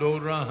Mamando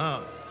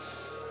Raha.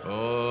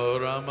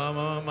 Ora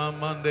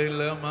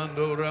Mamamandela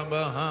Mando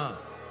Rabaha.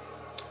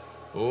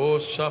 O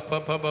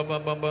Sapa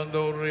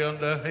Bababando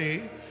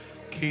Riandahi.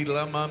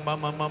 Kila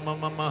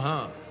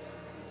Mamamamaha.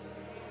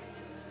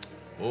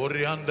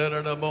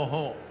 Oriandara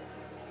Boho.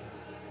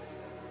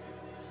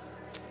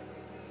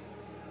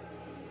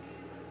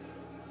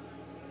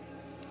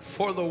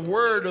 For the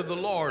word of the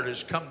Lord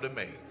has come to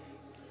me.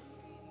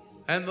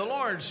 And the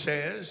Lord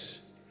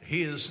says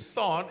he has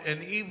thought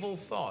an evil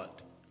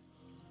thought.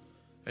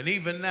 And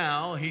even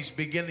now he's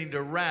beginning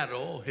to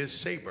rattle his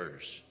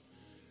sabers.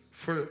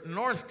 For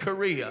North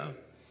Korea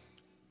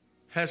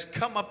has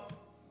come up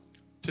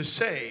to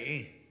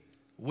say,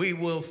 we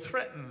will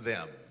threaten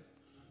them.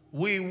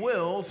 We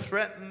will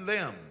threaten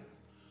them.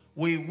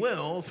 We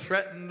will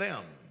threaten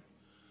them.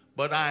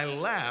 But I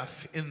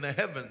laugh in the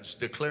heavens,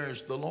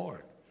 declares the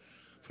Lord.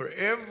 For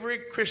every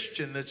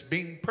Christian that's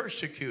being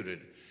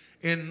persecuted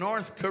in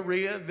North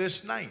Korea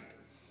this night,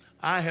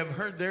 I have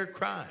heard their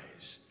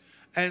cries.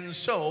 And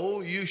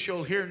so you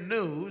shall hear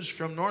news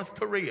from North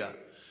Korea,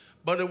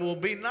 but it will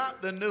be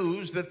not the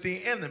news that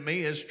the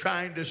enemy is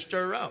trying to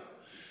stir up.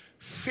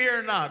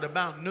 Fear not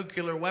about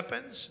nuclear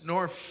weapons,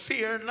 nor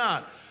fear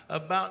not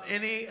about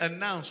any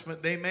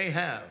announcement they may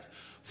have.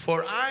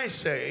 For I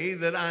say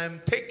that I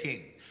am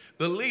taking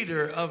the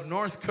leader of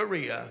North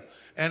Korea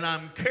and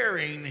I'm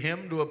carrying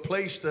him to a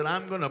place that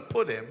I'm going to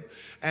put him,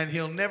 and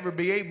he'll never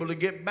be able to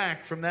get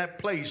back from that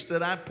place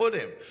that I put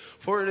him.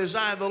 For it is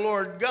I, the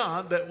Lord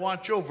God, that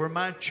watch over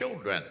my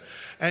children.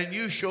 And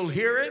you shall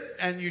hear it,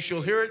 and you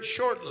shall hear it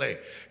shortly.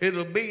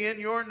 It'll be in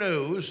your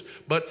news,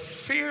 but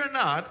fear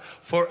not,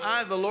 for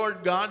I, the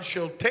Lord God,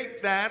 shall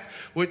take that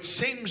which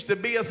seems to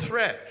be a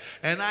threat,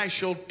 and I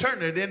shall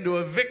turn it into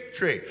a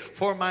victory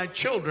for my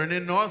children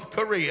in North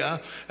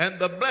Korea, and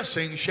the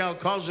blessing shall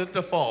cause it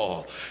to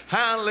fall.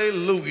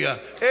 Hallelujah.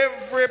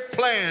 Every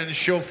plan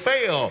shall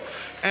fail,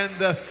 and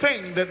the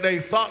thing that they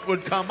thought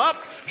would come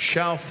up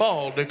shall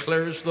fall,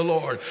 declares the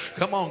Lord.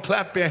 Come on,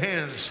 clap your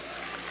hands.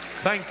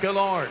 Thank you,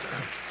 Lord.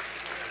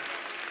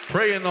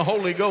 Pray in the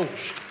Holy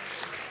Ghost.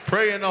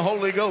 Pray in the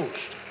Holy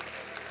Ghost.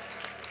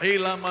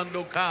 Ela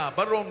mandoka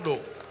barondo.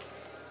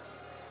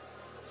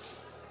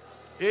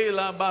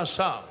 Ela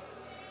basa.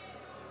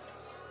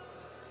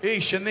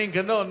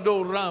 Ishaninka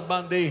nondo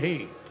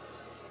rabandehi.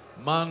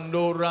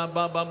 Mando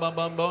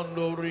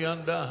rababababando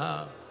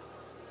riandaha.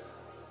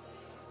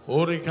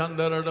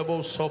 Orikandara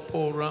dabo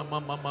sopora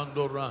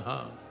mamamando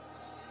raha.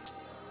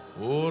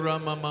 Ora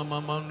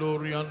mamamando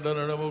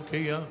riandara dabo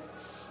kia.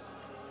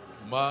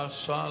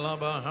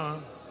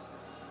 Masalabaha.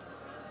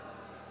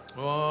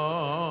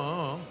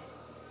 Oh.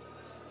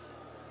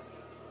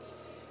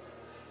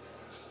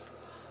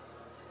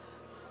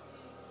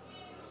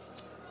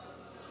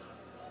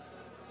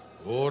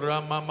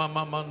 Ora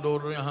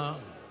mamamando riha.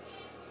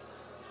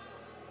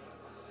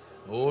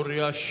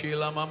 Oria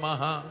shila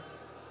mamaha.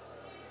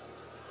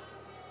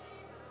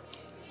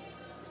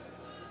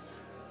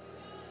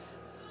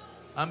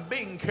 I'm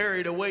being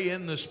carried away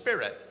in the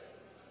spirit.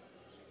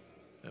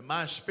 And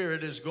my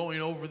spirit is going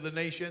over the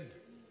nation.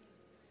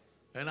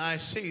 And I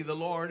see the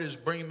Lord is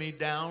bringing me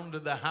down to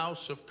the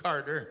house of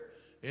Carter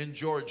in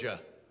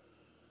Georgia.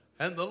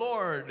 And the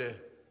Lord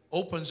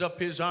opens up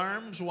his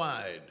arms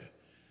wide.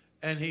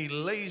 And he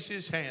lays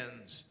his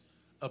hands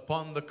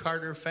upon the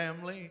Carter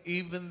family.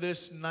 Even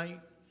this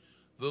night,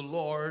 the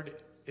Lord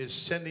is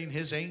sending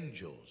his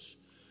angels.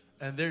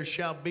 And there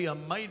shall be a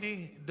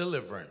mighty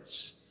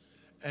deliverance.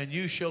 And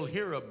you shall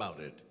hear about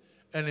it.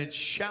 And it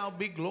shall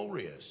be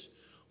glorious.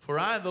 For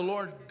I, the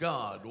Lord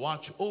God,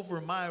 watch over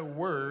my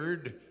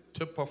word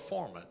to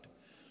perform it.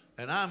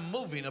 And I'm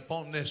moving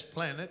upon this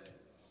planet.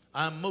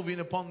 I'm moving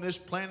upon this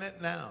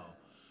planet now.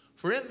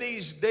 For in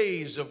these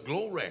days of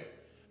glory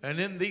and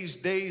in these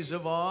days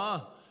of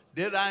awe,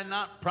 did I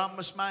not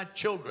promise my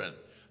children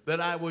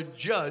that I would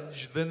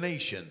judge the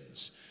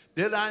nations?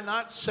 Did I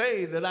not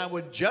say that I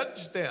would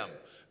judge them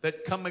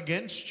that come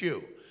against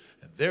you?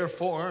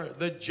 Therefore,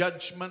 the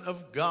judgment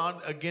of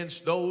God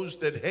against those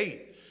that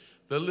hate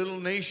the little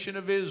nation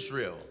of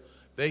Israel,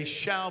 they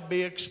shall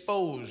be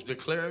exposed,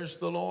 declares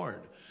the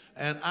Lord.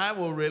 And I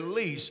will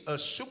release a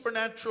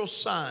supernatural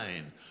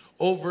sign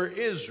over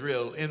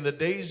Israel in the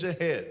days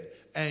ahead.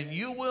 And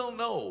you will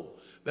know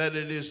that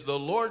it is the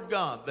Lord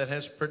God that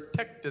has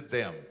protected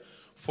them.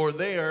 For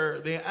they are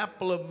the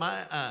apple of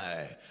my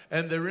eye,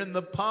 and they're in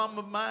the palm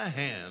of my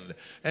hand.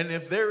 And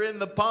if they're in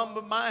the palm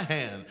of my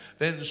hand,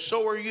 then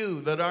so are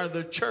you that are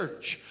the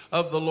church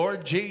of the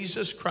Lord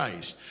Jesus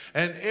Christ.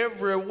 And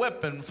every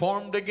weapon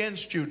formed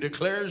against you,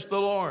 declares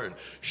the Lord,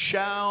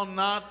 shall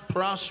not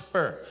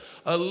prosper.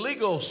 A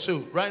legal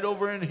suit right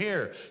over in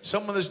here.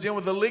 Someone that's dealing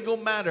with a legal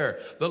matter.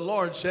 The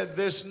Lord said,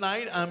 this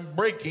night I'm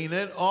breaking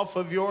it off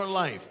of your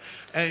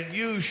life. And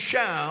you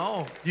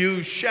shall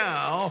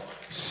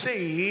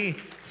see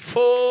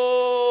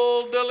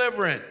full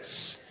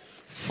deliverance.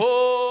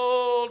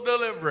 Full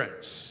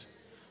deliverance.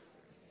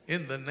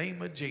 In the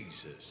name of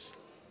Jesus.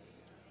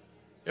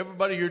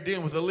 Everybody, you're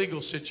dealing with a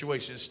legal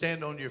situation.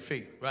 Stand on your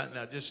feet right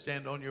now. Just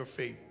stand on your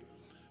feet.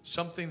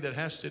 Something that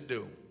has to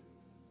do.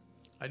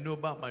 I knew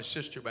about my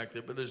sister back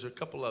there, but there's a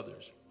couple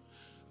others.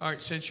 All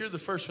right, since you're the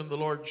first one the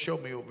Lord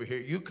showed me over here,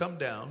 you come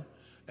down,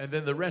 and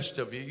then the rest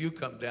of you, you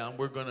come down.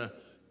 We're going to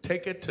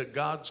take it to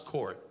God's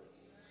court.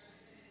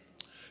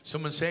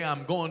 Someone say,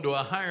 I'm going to a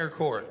higher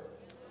court.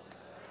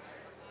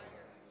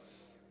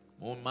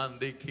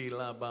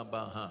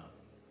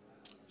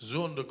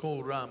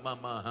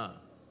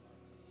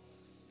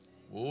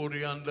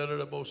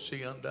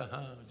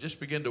 Just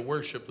begin to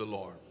worship the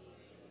Lord.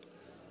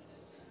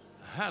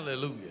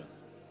 Hallelujah.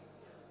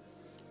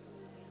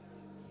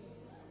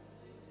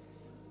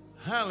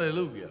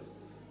 Hallelujah.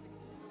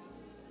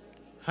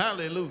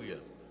 Hallelujah.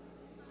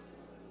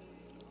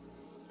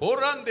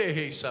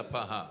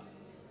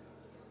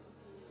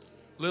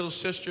 Little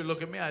sister,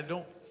 look at me. I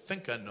don't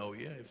think I know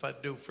you. If I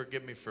do,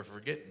 forgive me for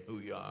forgetting who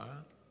you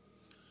are.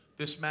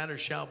 This matter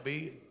shall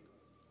be.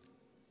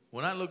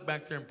 When I looked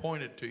back there and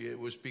pointed to you, it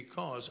was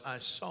because I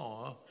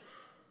saw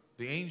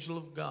the angel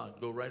of God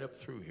go right up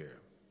through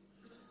here.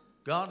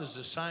 God has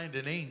assigned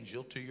an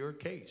angel to your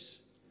case,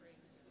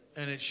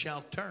 and it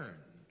shall turn.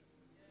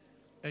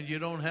 And you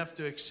don't have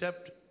to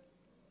accept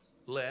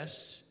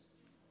less,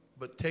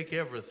 but take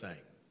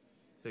everything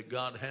that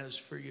God has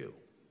for you.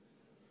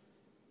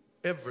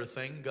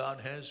 Everything God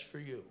has for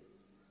you.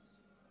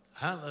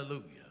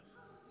 Hallelujah.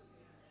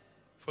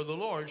 For the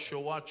Lord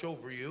shall watch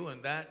over you,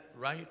 and that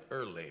right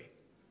early,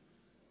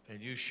 and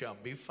you shall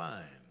be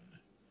fine.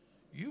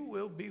 You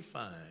will be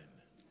fine.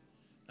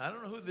 I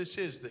don't know who this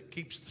is that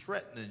keeps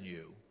threatening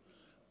you,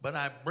 but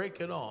I break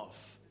it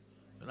off.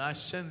 And I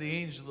send the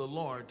angel of the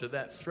Lord to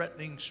that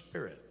threatening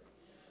spirit,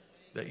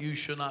 that you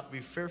shall not be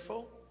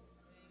fearful.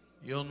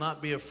 You'll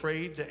not be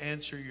afraid to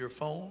answer your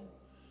phone.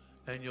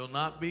 And you'll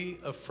not be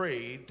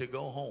afraid to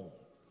go home.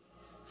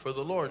 For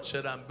the Lord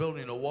said, I'm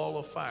building a wall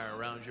of fire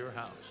around your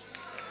house.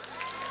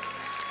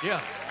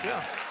 Yeah.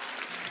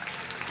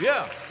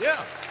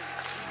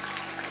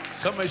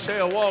 Somebody say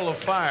a wall of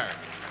fire.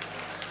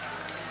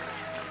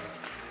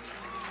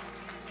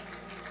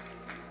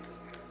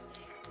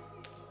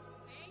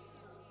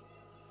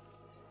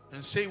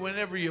 And see,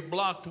 whenever you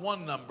blocked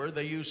one number,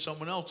 they use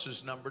someone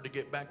else's number to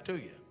get back to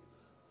you.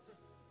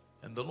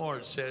 And the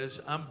Lord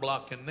says, I'm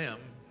blocking them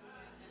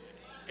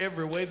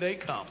every way they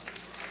come.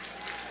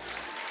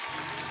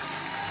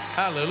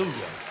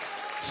 Hallelujah.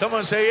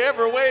 Someone say,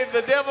 every way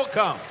the devil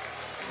comes,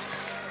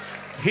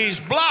 he's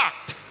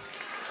blocked.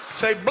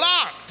 Say,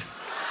 blocked.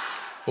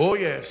 Oh,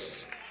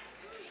 yes.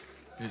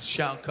 It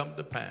shall come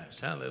to pass.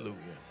 Hallelujah.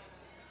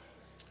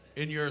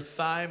 In your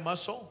thigh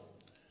muscle,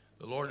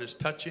 the Lord is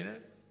touching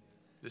it.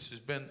 This has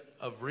been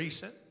of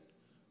recent,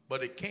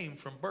 but it came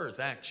from birth,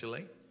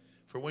 actually.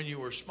 For when you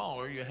were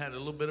smaller, you had a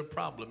little bit of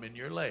problem in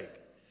your leg.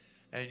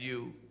 And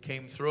you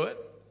came through it.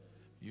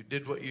 You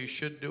did what you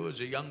should do as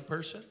a young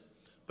person.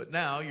 But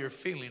now you're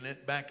feeling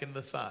it back in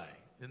the thigh.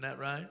 Isn't that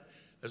right?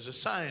 There's a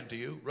sign to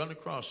you. Run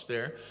across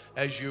there.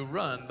 As you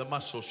run, the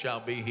muscle shall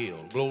be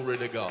healed. Glory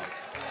to God.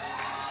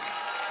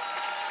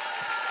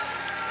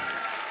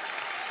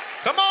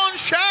 Come on,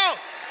 shout.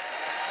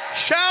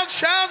 Shout,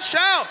 shout,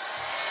 shout.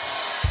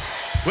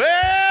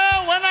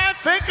 Well, when I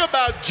think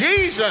about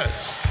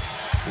Jesus,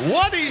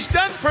 what he's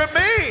done for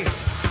me,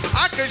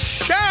 I could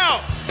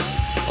shout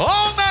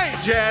all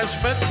night,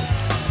 Jasmine. Oh,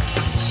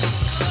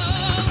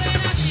 when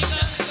I think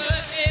of the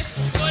goodness,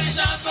 what he's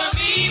done for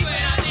me, when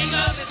I think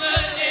of the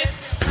goodness,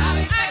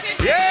 I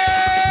could dance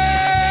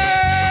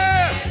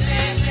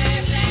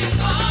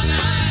all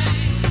night.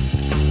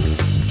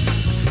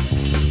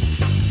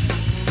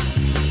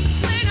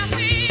 When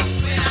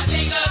I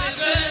think of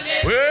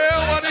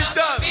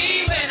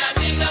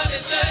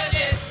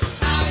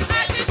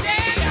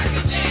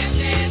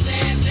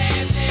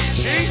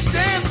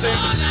dancing.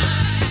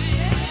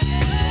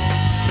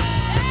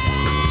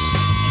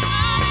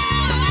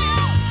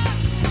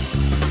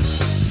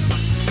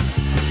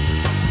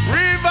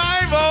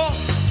 Revival.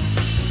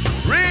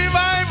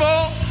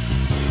 Revival.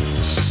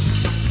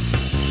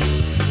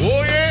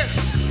 Oh,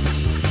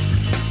 yes.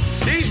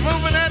 She's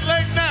moving that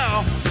leg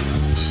now.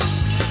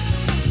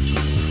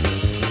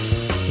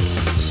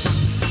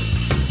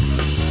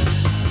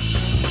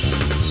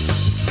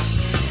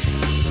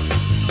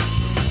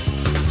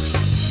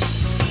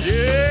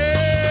 Yeah.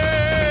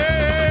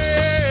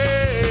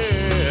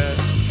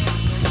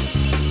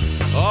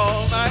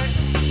 All night.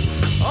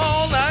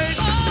 All night.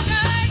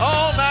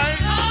 All night.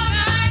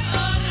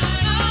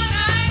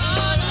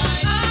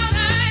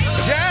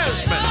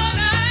 Jasmine.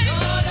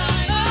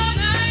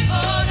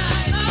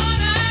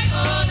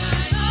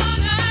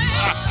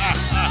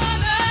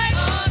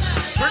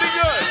 Pretty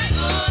good.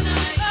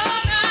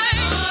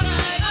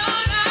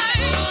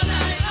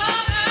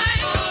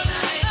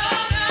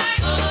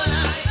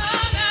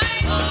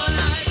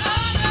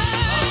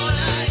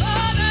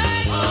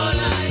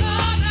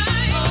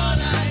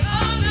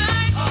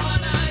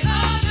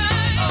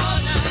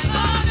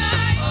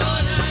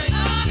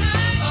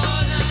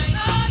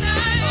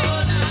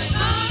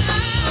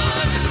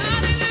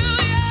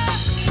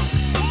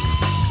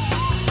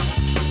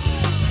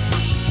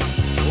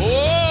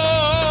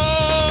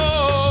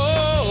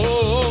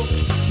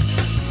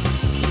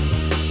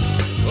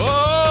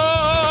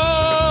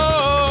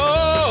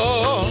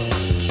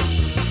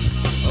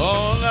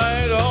 All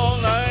night, all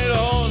night,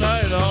 all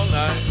night, all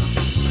night.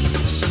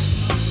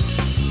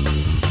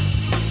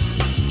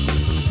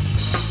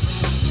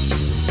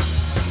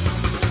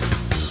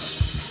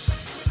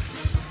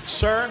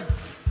 Sir,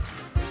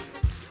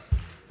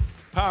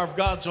 power of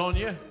God's on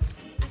you.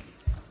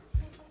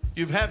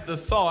 You've had the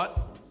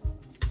thought,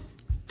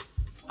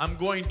 I'm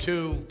going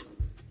to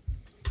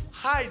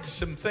hide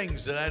some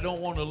things that I don't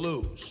want to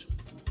lose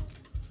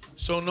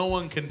so no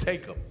one can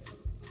take them.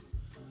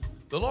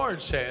 The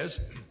Lord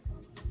says,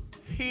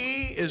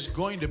 He is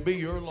going to be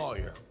your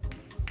lawyer.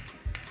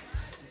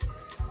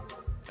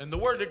 And the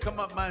word that come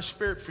up my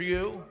spirit for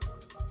you,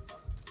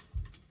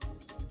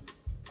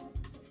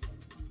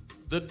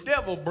 the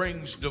devil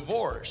brings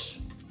divorce,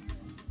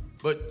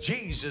 but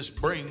Jesus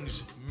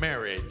brings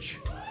marriage.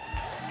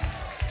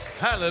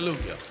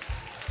 Hallelujah.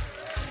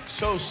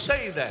 So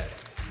say that.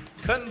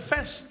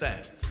 Confess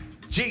that.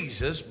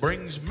 Jesus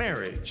brings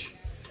marriage.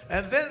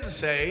 And then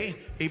say,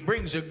 He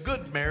brings a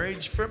good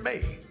marriage for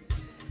me.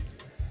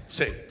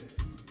 Say,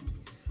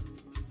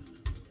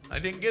 I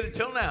didn't get it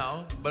till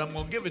now, but I'm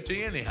going to give it to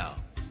you anyhow.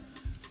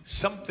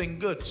 Something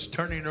good's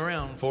turning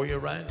around for you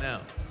right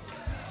now.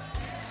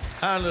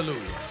 Hallelujah.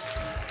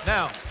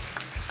 Now,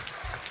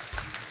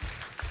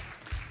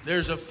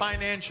 there's a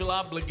financial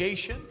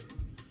obligation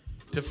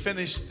to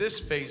finish this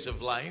phase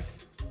of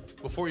life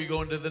before you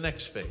go into the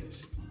next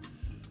phase.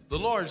 The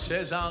Lord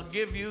says, I'll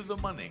give you the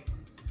money.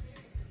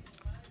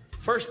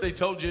 First, they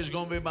told you it's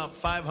going to be about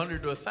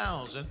 500 to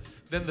 1,000.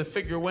 Then the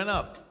figure went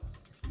up.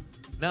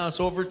 Now it's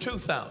over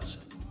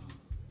 2,000.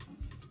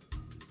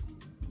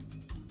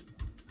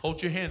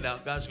 Hold your hand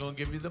out. God's going to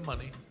give you the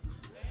money.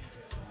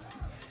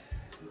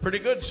 Pretty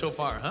good so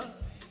far, huh?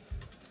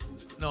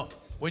 No,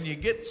 when you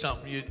get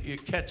something, you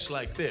catch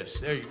like this.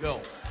 There you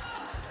go.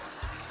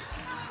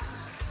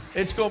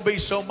 It's going to be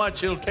so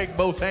much, it'll take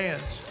both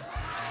hands.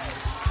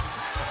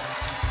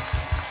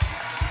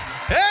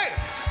 Hey!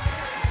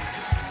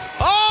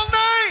 All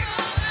night!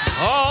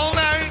 All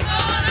night!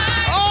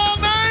 All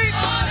night!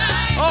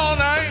 All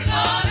night!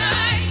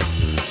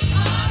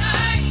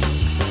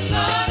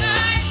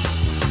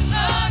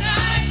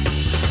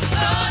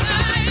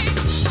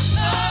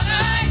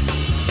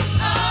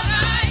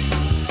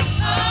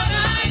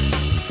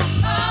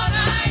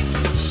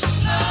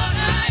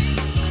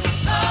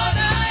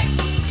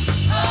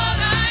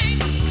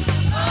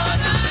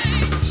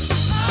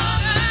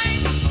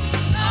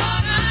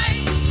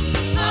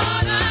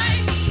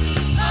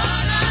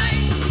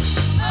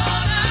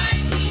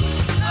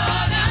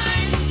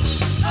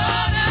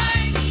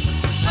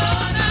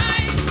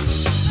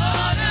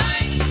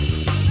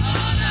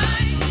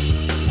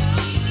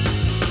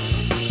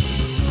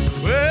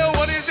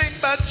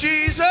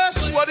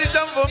 Jesus, what He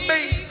done for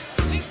me.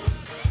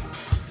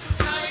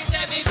 How He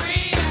set me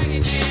free. I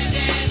can dance,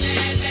 dance,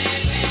 dance,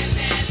 dance,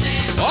 dance,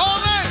 dance. All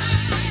night.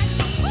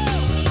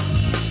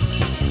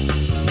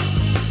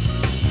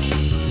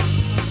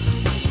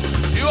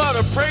 You ought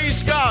to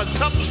praise God.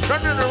 Something's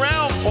turning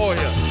around for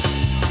you.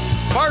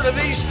 Part of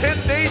these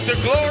 10 days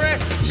of glory,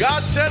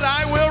 God said,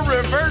 I will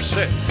reverse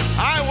it.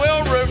 I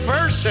will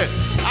reverse it.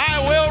 I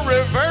will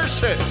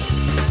reverse it.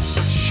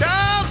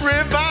 Shout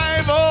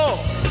revival.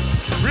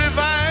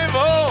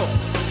 Revival,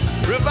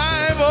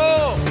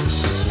 revival,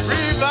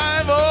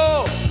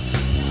 revival.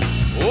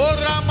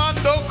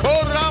 Oramando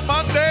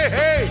koramande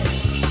hey.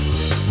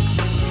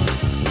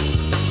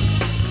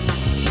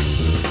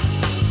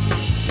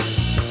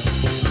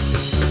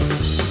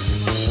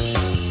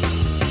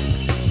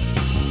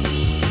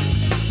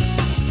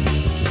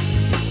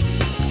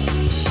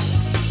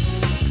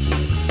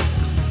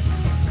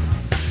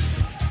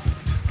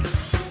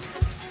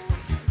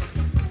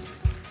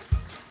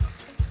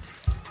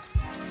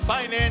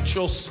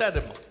 financial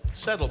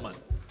settlement.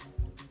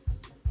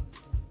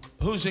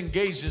 Who's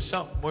engaged in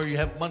something where you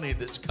have money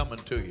that's coming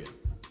to you?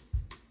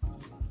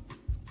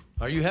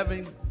 Are you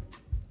having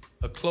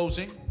a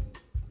closing?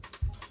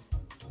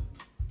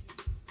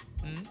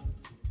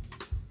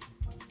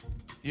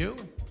 You?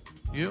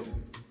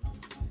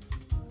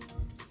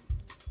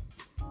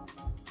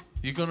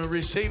 You going to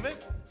receive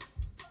it?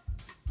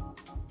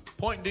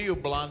 Pointing to you,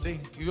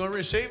 Blondie. You going to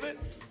receive it?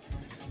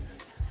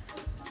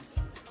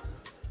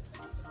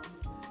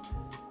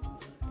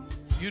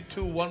 You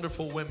two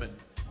wonderful women,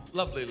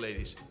 lovely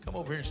ladies, come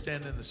over here and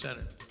stand in the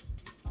center.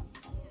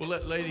 We'll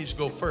let ladies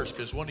go first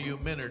because one of you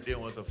men are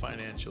dealing with a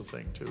financial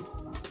thing too.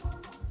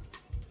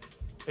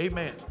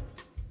 Amen.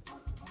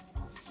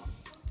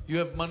 You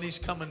have monies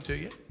coming to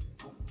you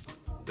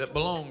that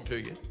belong to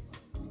you,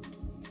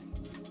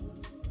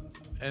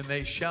 and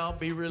they shall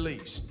be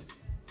released.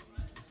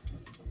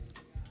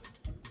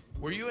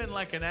 Were you in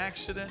like an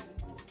accident?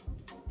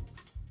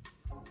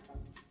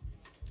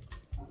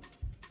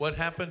 What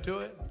happened to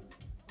it?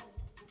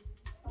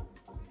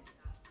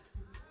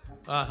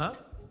 Uh-huh.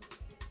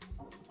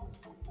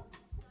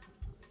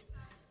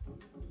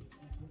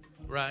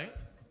 Right.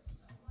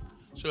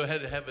 So it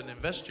had to have an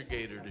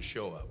investigator to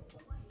show up.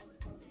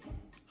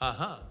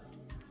 Uh-huh.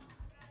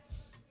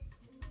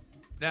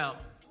 Now,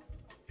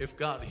 if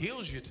God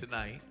heals you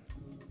tonight,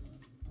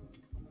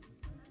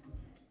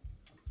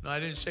 no, I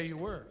didn't say you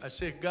were. I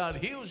said God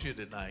heals you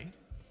tonight,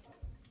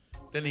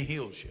 then he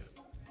heals you.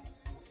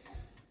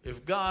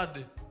 If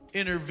God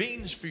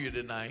intervenes for you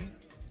tonight,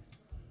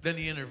 then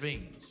he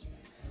intervenes.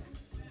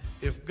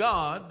 If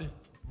God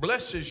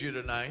blesses you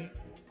tonight,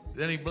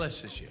 then he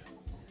blesses you.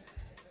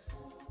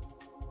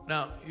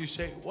 Now, you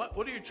say, what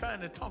are you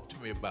trying to talk to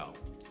me about?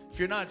 If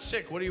you're not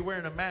sick, what are you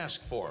wearing a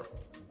mask for?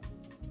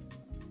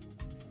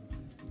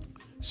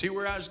 See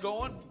where I was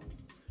going?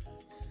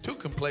 Two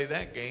can play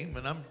that game,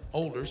 and I'm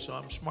older, so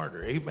I'm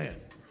smarter. Amen.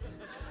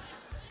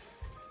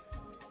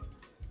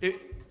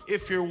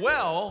 If you're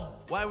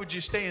well, why would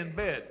you stay in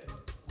bed?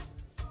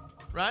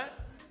 Right?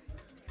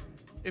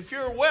 If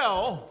you're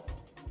well,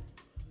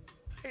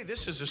 hey,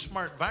 this is a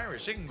smart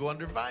virus. It can go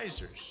under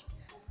visors.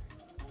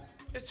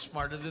 It's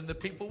smarter than the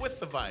people with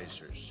the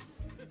visors.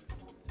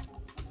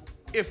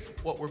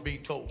 If what we're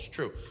being told is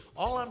true.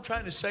 All I'm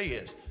trying to say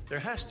is there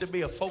has to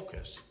be a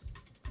focus.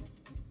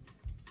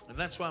 And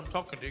that's why I'm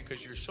talking to you,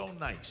 because you're so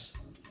nice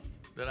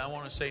that I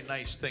want to say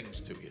nice things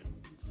to you.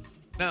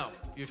 Now,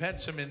 you've had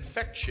some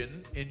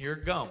infection in your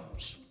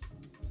gums.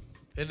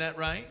 Isn't that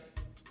right?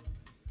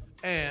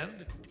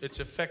 And it's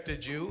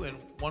affected you in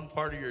one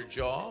part of your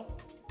jaw.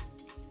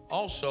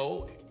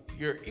 Also,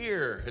 your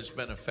ear has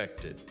been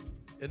affected.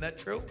 Isn't that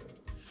true?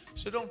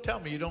 So don't tell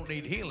me you don't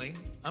need healing.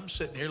 I'm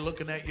sitting here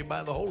looking at you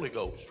by the Holy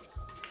Ghost.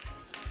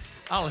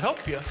 I'll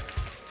help you.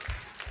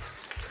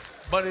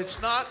 But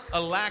it's not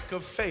a lack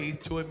of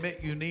faith to admit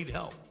you need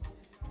help.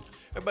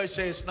 Everybody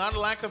say, it's not a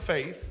lack of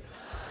faith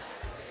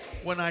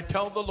when I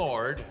tell the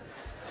Lord,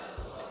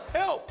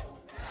 help.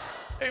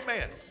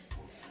 Amen.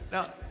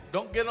 Now,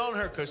 don't get on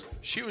her, because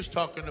she was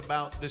talking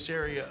about this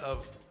area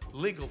of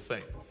legal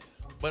thing.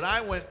 But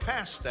I went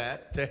past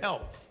that to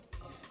health,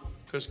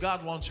 because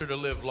God wants her to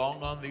live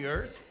long on the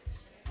earth,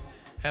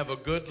 have a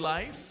good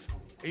life.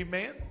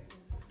 Amen.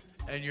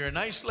 And you're a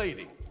nice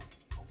lady.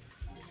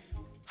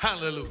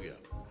 Hallelujah.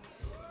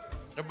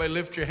 Everybody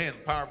lift your hand.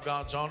 Power of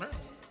God's honor.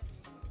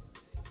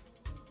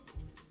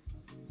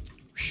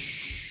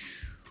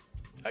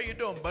 How you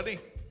doing, buddy?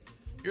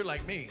 You're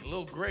like me, a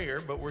little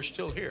grayer, but we're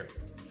still here.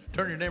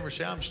 Turn your neighbor and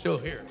say, I'm still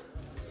here.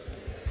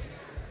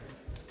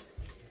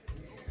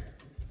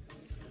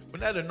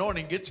 When that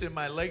anointing gets in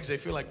my legs, they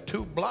feel like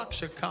 2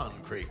 blocks of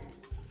concrete.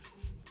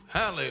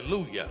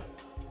 Hallelujah.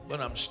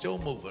 But I'm still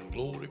moving.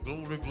 Glory,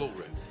 glory,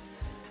 glory.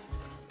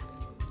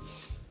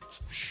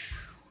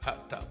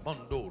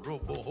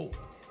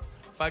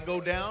 If I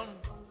go down,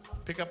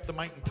 pick up the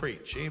mic and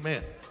preach.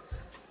 Amen.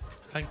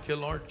 Thank you,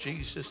 Lord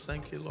Jesus.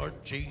 Thank you, Lord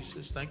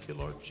Jesus. Thank you,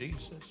 Lord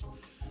Jesus.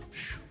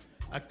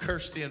 I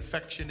curse the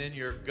infection in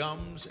your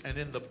gums and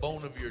in the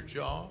bone of your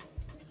jaw.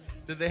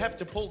 Did they have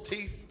to pull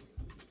teeth?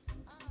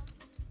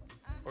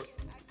 Or,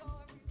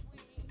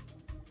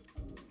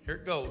 here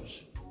it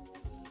goes.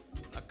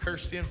 I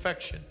curse the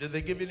infection. Did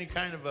they give you any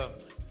kind of a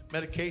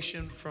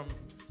medication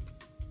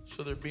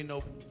so there'd be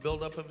no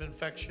buildup of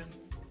infection?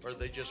 Or are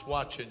they just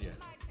watching you?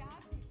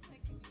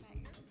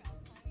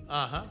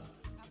 Uh-huh.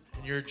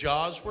 And your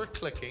jaws were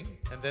clicking,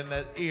 and then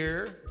that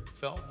ear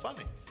felt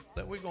funny.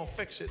 But we're going to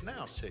fix it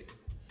now, see.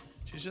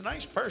 She's a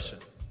nice person.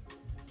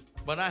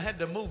 But I had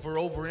to move her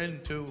over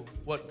into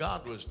what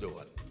God was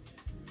doing.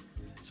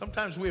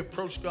 Sometimes we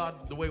approach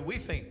God the way we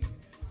think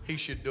he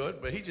should do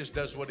it, but he just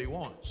does what he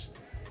wants.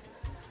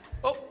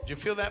 Oh, did you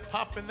feel that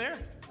pop in there?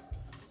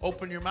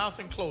 Open your mouth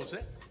and close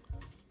it.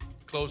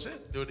 Close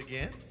it. Do it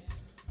again.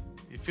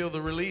 You feel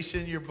the release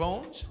in your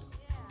bones?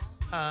 Yeah.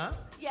 Huh?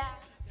 Yeah.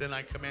 Then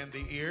I command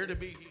the ear to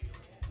be healed.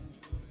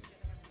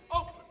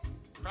 Open.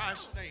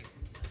 Christ's name.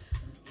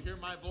 You hear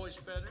my voice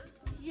better?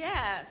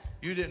 Yes.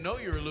 You didn't know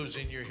you were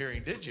losing your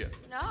hearing, did you?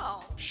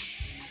 No.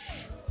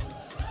 Shh.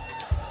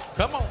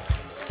 Come on.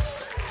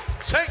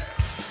 Sing.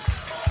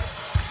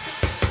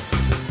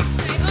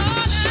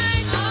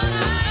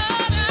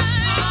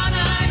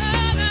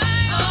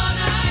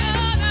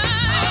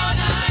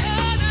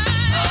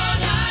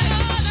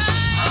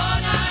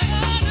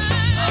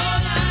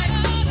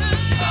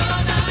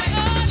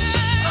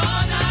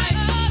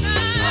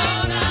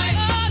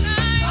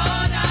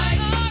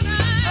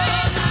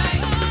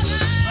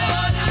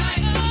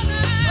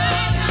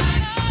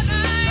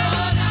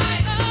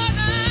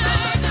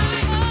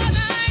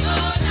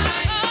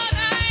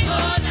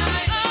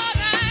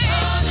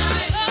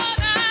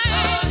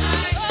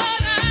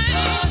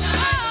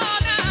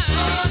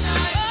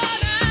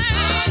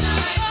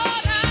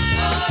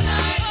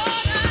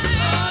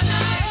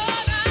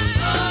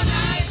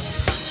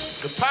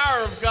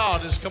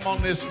 Come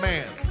on, this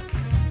man.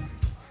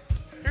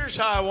 Here's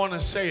how I want to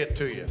say it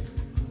to you.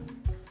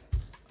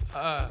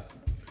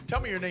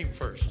 Tell me your name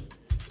first.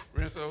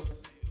 Renzo.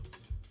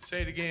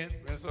 Say it again.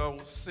 Renzo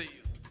Seals.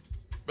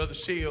 Brother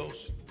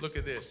Seals, look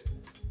at this.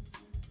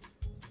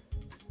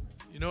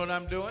 You know what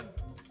I'm doing?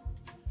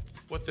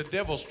 What the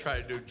devil's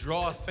trying to do,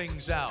 draw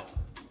things out.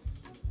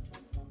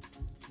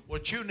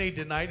 What you need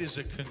tonight is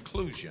a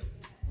conclusion.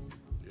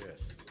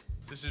 Yes.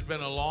 This has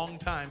been a long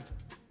time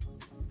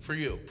for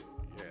you.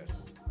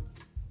 Yes.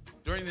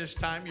 During this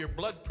time, your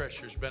blood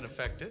pressure's been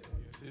affected.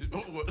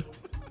 Yes.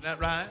 Isn't that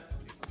right?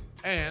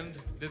 And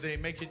did they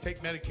make you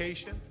take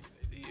medication?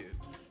 They did.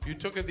 You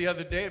took it the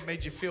other day. It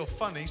made you feel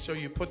funny, so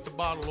you put the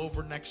bottle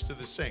over next to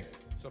the sink.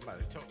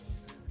 Somebody told me.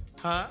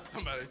 Huh?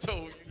 Somebody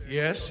told you.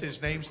 Yes,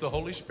 his name's the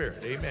Holy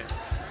Spirit. Amen.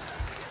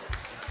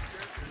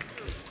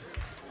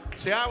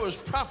 See, I was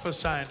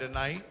prophesying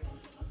tonight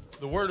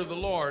the word of the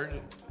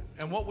Lord,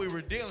 and what we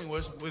were dealing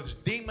with was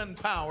demon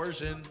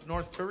powers in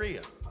North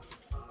Korea.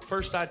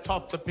 First, I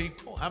taught the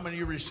people. How many of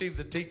you received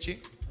the teaching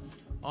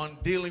on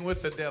dealing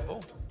with the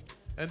devil?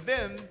 And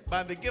then,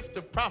 by the gift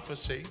of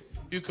prophecy,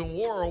 you can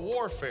war a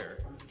warfare.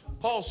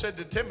 Paul said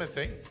to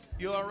Timothy,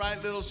 "You all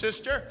right, little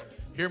sister?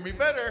 Hear me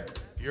better.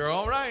 You're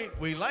all right.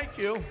 We like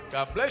you.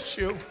 God bless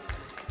you."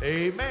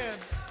 Amen.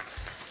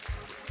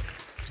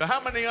 So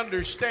how many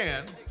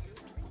understand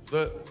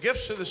the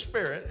gifts of the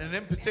Spirit, and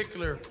in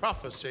particular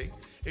prophecy,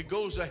 it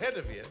goes ahead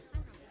of you,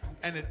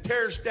 and it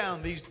tears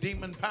down these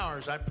demon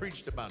powers I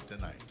preached about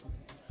tonight.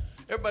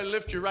 Everybody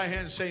lift your right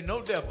hand and say,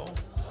 "No devil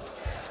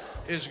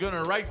is going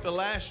to write the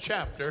last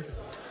chapter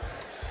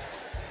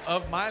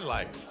of my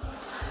life."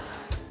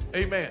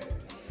 Amen.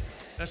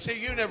 Now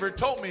see, you never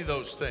told me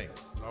those things.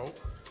 Nope.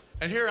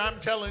 And here I'm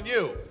telling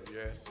you,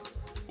 Yes.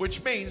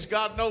 which means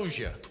God knows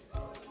you.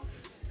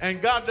 And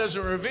God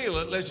doesn't reveal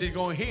it unless he's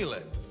going to heal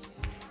it.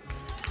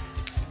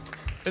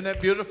 Isn't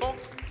that beautiful?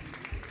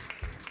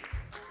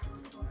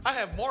 I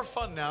have more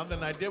fun now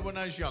than I did when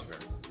I was younger.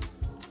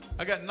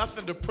 I got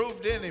nothing to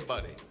prove to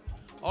anybody.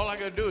 All I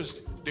got to do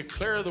is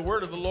declare the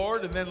word of the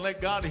Lord and then let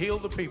God heal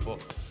the people.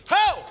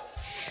 Ho!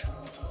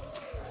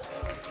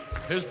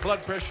 His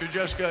blood pressure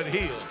just got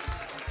healed.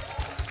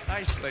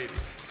 Nice lady.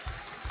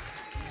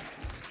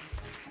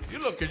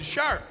 You're looking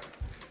sharp.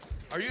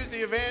 Are you the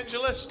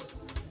evangelist?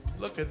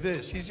 Look at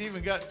this. He's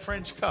even got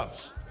French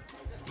cuffs.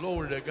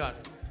 Glory to God.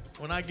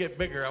 When I get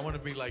bigger, I want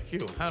to be like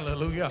you.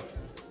 Hallelujah.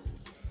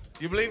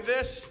 You believe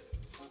this?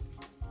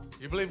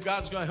 You believe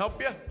God's going to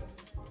help you?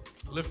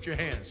 Lift your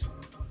hands.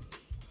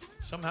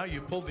 Somehow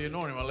you pulled the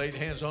anointing. I laid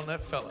hands on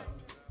that fella.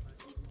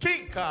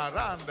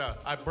 Kikaranda.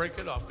 I break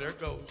it off. There it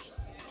goes.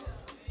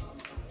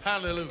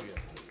 Hallelujah.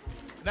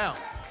 Now,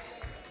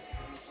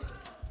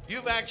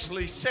 you've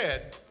actually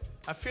said,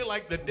 "I feel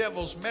like the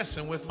devil's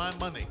messing with my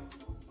money."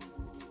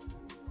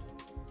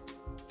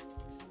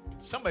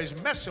 Somebody's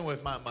messing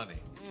with my money.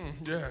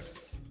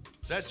 Yes.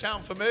 Does that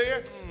sound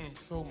familiar?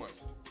 So much.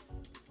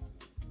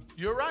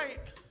 You're right.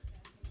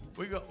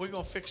 We're going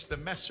to fix the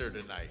messer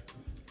tonight.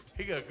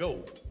 He got to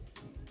go.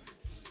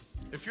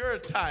 If you're a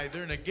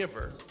tither and a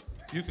giver,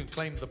 you can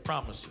claim the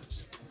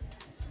promises.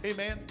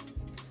 Amen.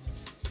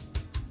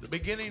 The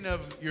beginning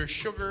of your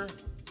sugar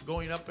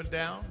going up and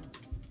down,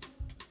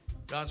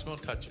 God's going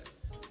to touch it.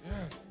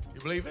 Yes.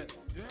 You believe it?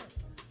 Yeah.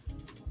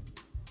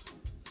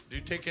 Do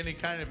you take any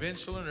kind of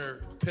insulin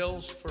or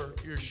pills for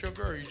your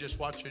sugar, or are you just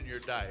watching your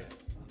diet?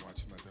 I'm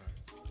watching my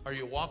diet. Are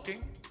you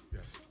walking?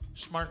 Yes.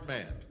 Smart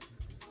man.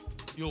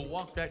 You'll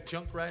walk that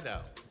junk right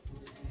out.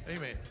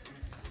 Amen.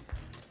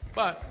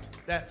 But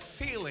that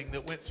feeling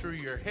that went through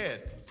your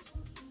head,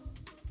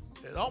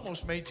 it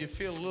almost made you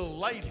feel a little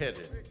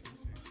lightheaded.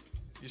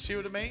 You see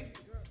what I mean?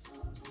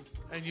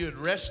 And you had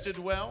rested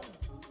well.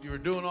 You were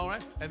doing all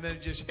right. And then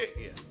it just hit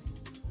you.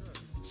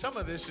 Some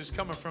of this is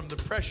coming from the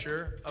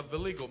pressure of the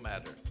legal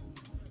matter.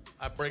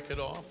 I break it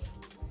off.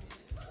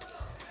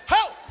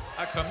 Ho!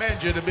 I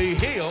command you to be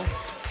healed.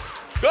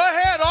 Go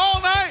ahead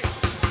all night.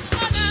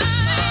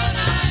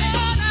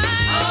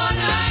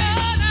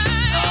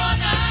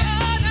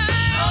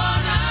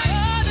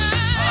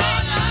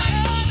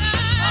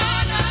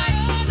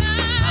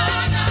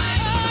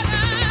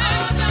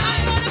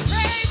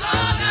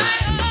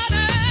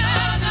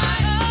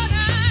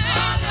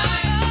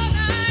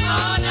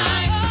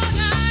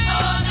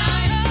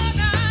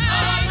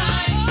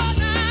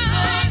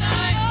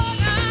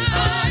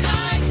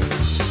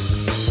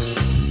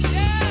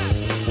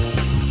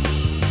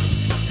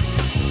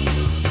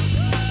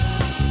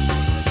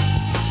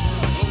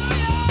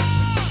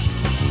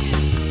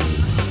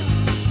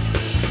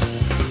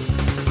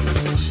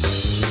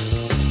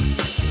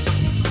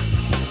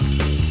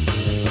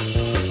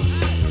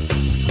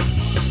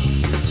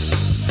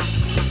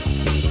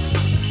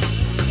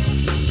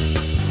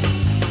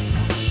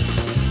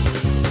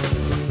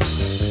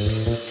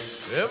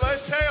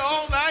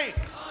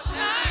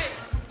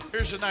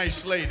 There's a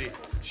nice lady.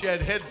 She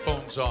had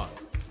headphones on.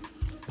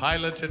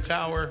 Pilot a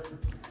tower.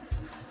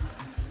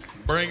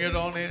 Bring it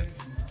on in.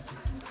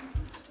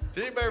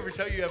 Did anybody ever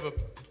tell you have a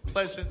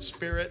pleasant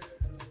spirit?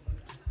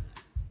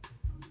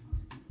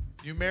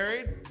 You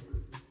married?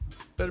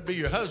 Better be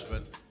your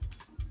husband.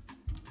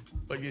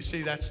 But you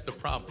see, that's the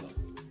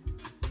problem.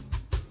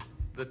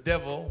 The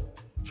devil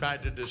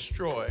tried to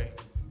destroy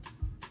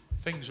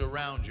things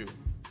around you.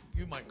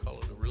 You might call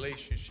it a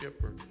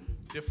relationship or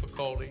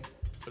difficulty,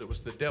 but it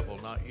was the devil,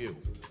 not you.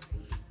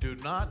 Do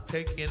not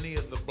take any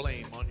of the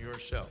blame on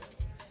yourself.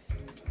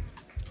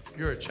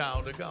 You're a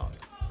child of God.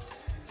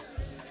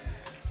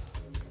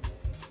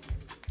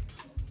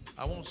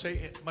 I won't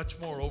say much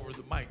more over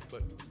the mic,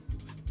 but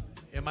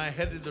am I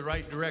headed the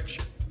right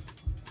direction?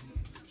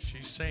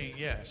 She's saying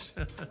yes.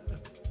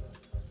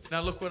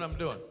 Now look what I'm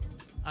doing.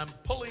 I'm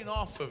pulling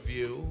off of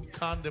you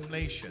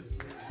condemnation.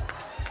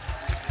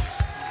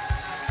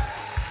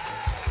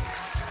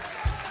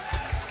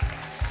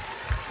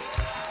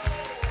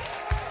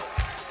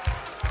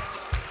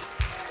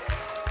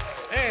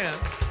 And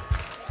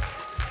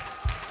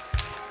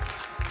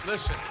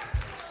listen,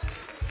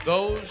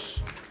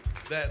 those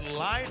that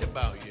lied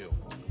about you,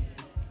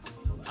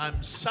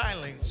 I'm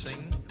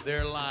silencing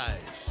their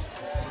lies,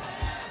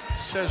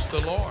 says the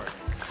Lord.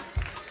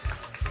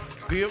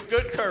 Be of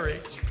good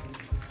courage.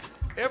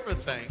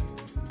 Everything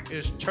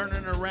is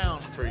turning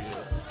around for you.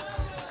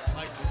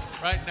 Like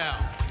right now.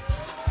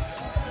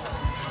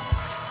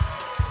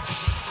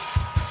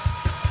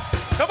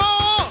 Come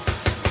on!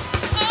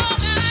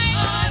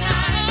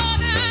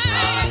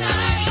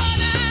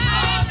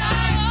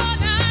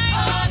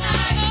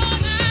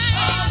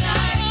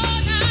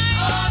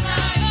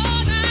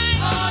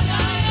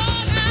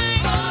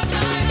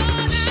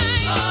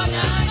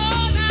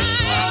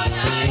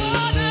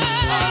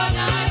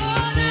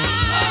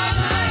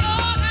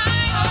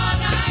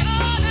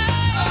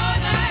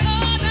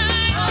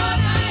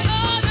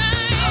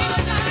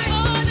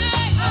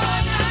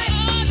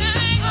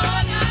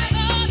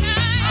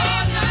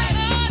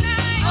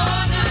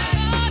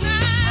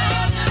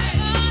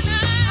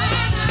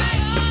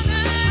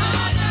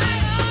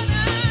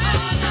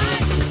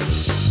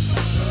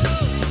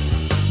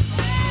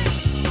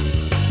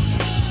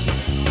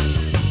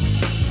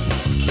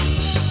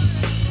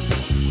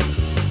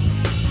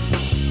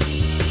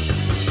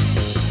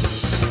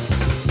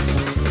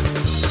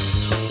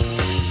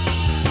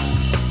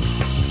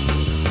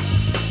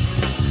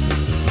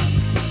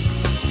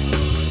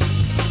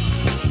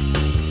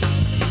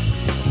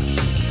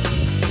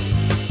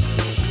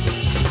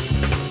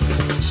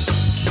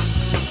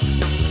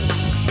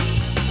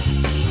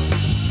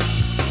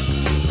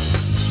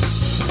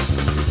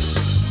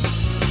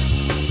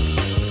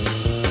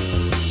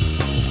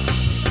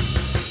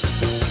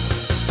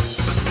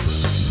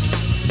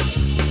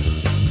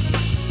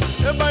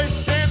 Everybody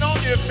stand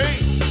on your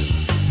feet.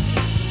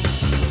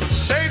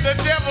 Say the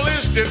devil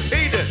is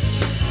defeated.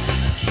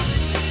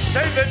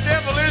 Say the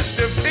devil is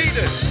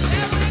defeated.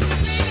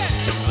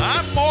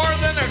 I'm more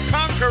than a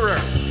conqueror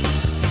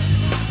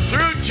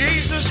through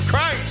Jesus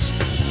Christ.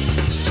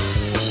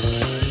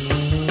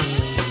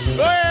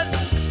 Go ahead.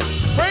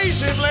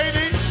 Praise him,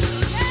 ladies.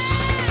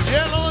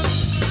 Gentlemen.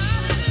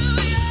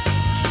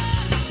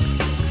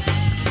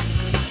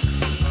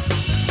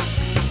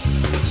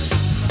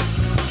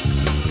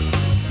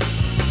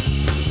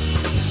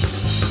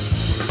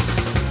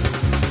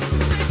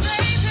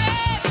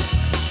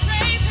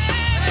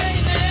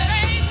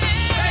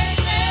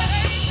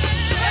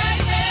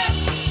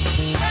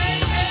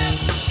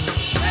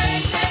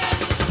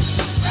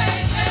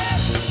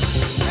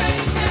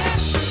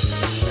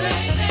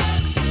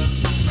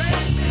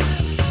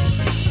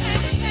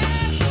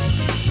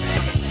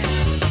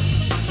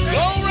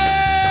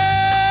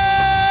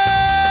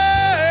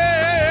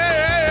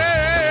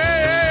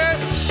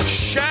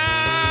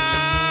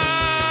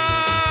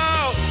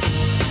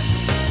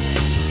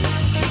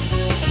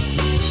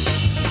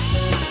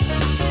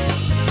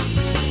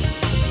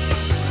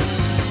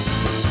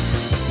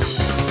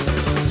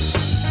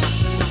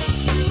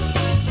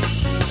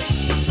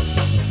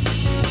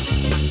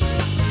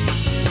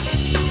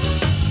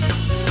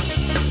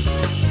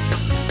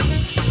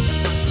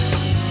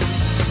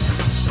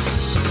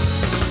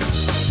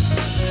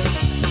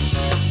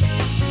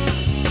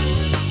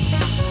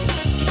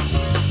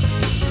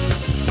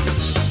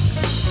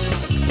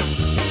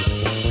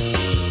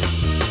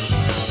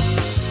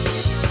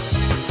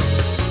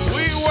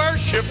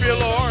 worship you,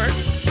 Lord.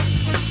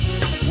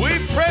 We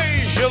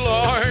praise you,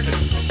 Lord.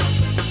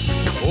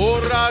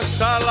 Ora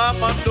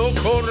salamando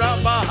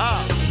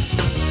korabaha.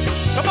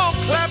 Come on,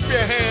 clap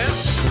your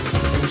hands.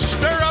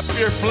 Stir up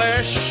your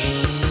flesh.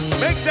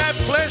 Make that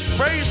flesh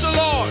praise the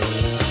Lord.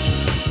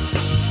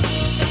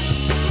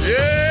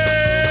 Yeah.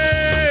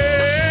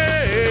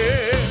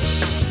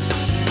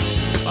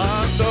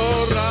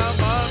 Mando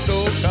ramando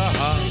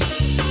kaha.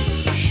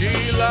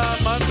 Shila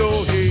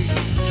mandohi.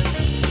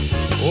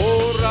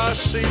 Ora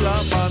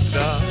sila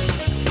manda.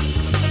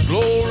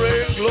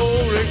 Glory,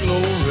 glory,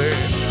 glory.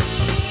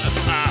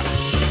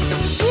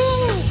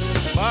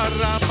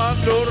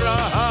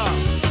 Mandoraha.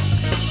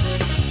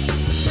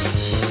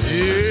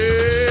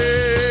 Yeah.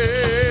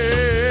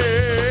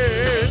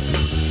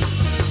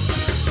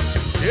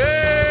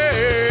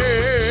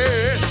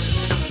 Yeah.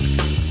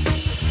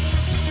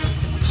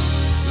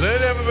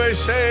 Let everybody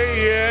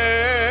say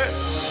yes.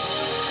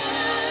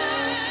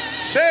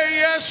 Say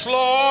yes,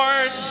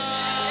 Lord.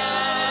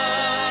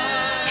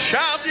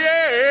 Shout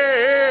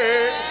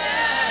yes.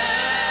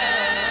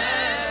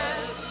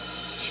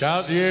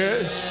 Shout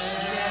yes.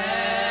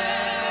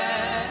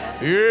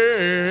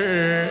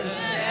 Yeah.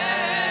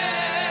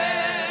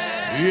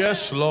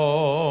 Yes,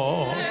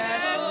 Lord.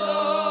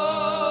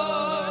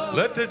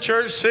 Let the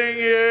church sing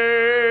yeah.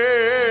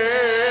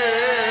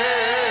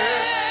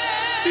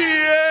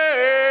 Yeah.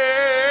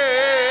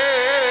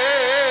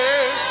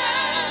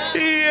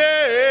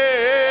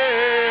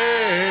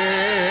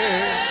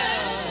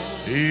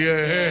 Yeah.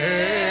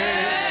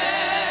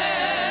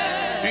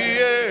 Yeah.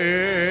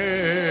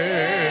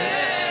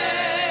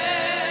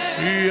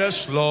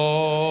 Yes,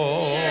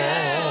 Lord.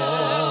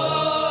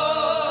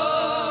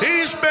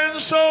 He's been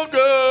so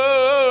good.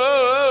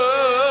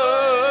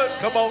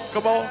 Come on,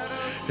 come on.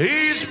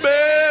 He's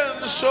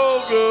been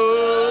so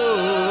good.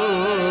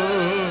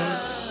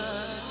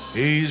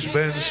 He's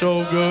been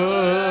so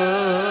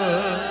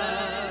good.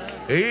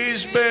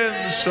 He's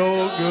been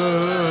so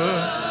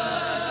good.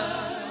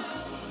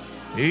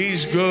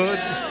 He's good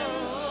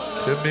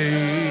to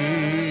me.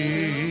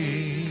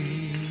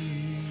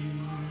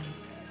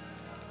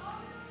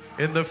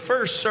 In the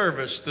first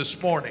service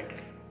this morning,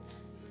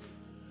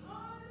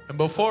 and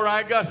before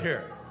I got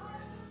here,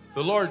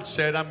 the Lord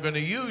said, I'm going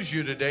to use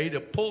you today to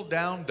pull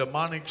down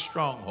demonic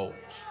strongholds.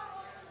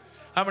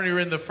 How many are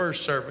in the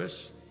first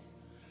service?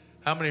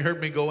 How many heard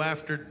me go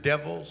after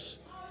devils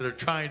that are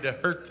trying to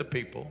hurt the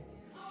people?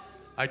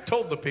 I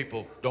told the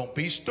people, don't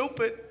be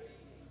stupid.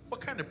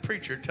 What kind of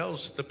preacher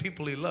tells the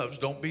people he loves,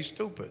 don't be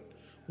stupid?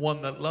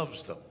 One that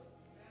loves them.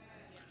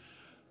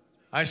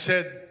 I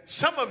said,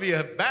 some of you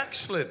have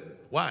backslidden.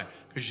 Why?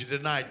 Because you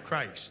denied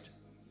Christ.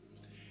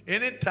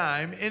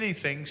 Anytime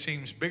anything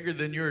seems bigger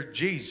than your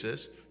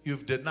Jesus,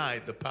 you've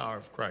denied the power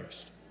of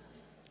Christ.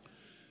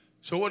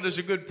 So what does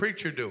a good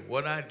preacher do?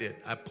 What I did,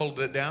 I pulled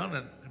it down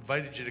and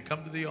invited you to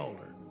come to the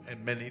altar,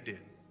 and many did.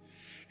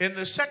 In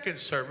the second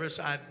service,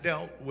 I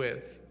dealt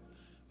with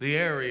the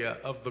area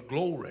of the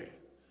glory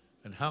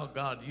and how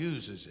God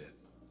uses it.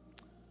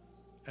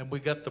 And we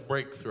got the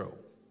breakthrough.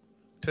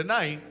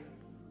 Tonight,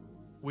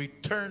 we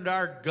turned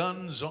our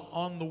guns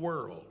on the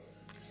world.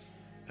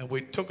 And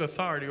we took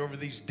authority over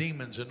these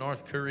demons in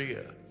North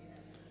Korea.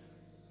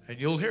 And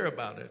you'll hear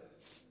about it.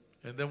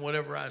 And then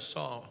whatever I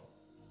saw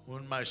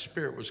when my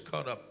spirit was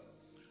caught up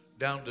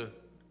down to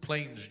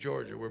Plains,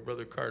 Georgia, where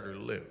Brother Carter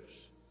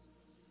lives.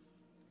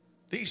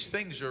 These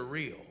things are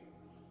real.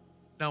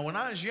 Now, when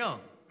I was young,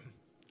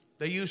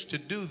 they used to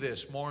do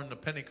this more in the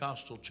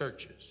Pentecostal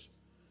churches.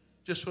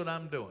 Just what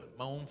I'm doing,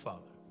 my own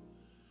father.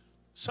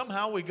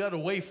 Somehow we got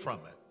away from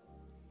it.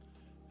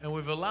 And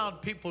we've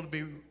allowed people to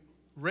be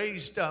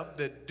raised up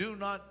that do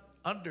not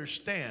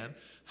understand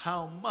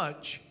how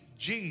much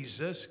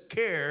Jesus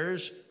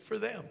cares for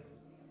them.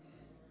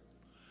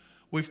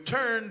 We've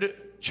turned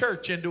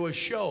church into a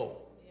show,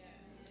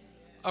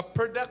 a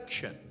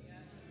production.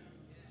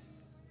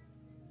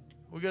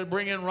 We got to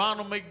bring in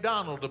Ronald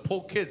McDonald to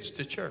pull kids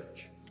to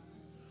church.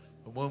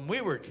 When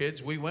we were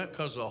kids, we went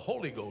because the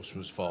Holy Ghost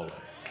was falling.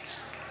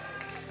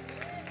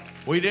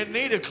 We didn't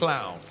need a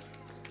clown.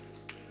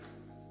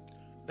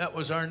 That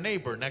was our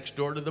neighbor next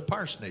door to the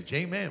parsonage.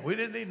 Amen. We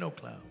didn't need no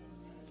clown.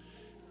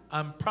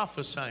 I'm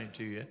prophesying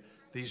to you,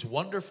 these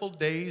wonderful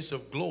days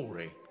of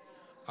glory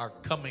are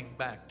coming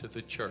back to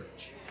the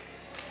church.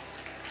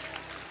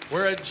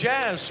 Where a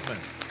Jasmine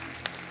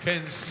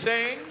can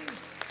sing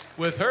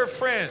with her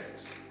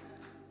friends.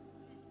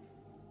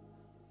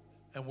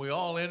 And we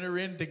all enter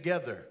in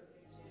together.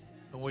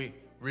 And we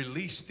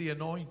release the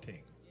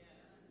anointing.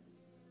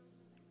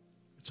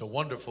 It's a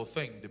wonderful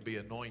thing to be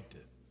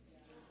anointed.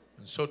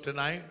 And so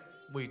tonight,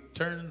 we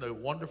turn the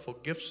wonderful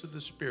gifts of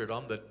the Spirit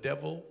on the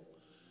devil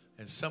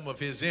and some of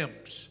his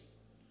imps.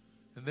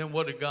 And then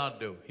what did God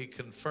do? He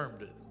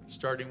confirmed it,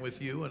 starting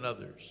with you and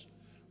others,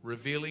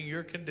 revealing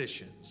your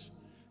conditions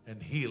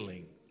and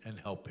healing and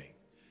helping.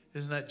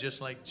 Isn't that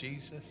just like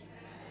Jesus?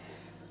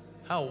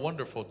 How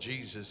wonderful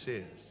Jesus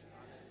is.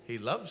 He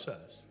loves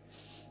us.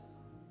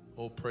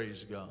 Oh,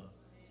 praise God.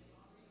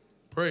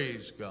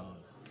 Praise God.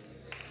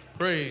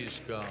 Praise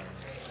God.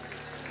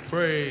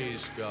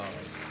 Praise God.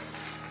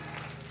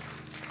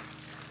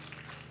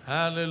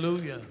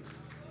 Hallelujah.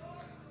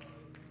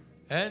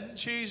 And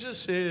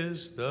Jesus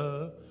is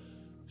the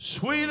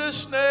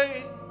sweetest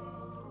name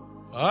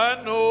I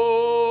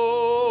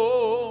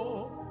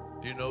know.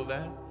 Do you know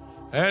that?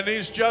 And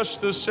he's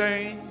just the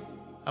same.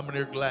 How many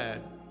are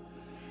glad?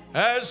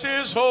 As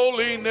his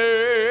holy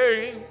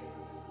name.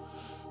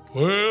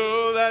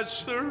 Well,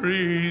 that's the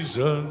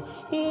reason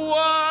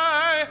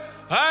why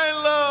I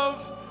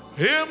love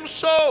him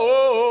so.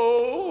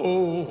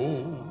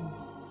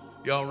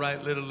 You all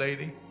right, little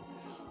lady?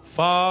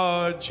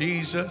 For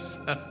Jesus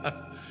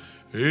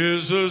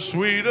is the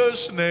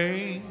sweetest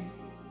name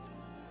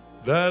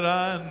that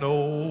I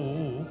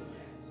know.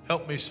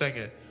 Help me sing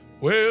it.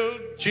 Well,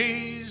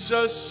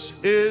 Jesus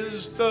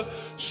is the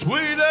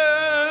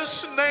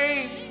sweetest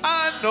name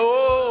I know.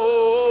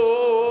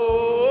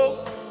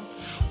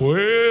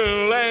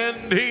 Well,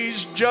 and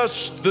he's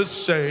just the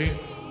same.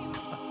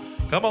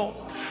 Come on.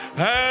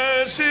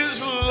 As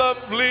his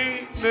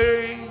lovely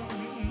name.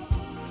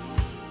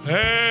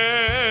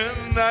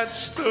 And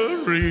that's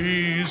the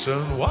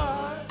reason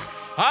why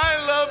I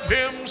love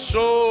him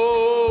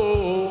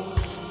so.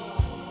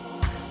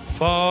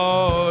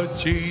 For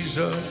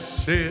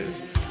Jesus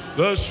is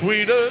the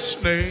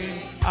sweetest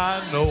name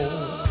I know.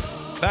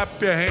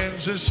 Clap your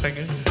hands and sing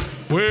it.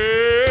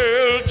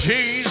 Well,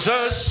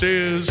 Jesus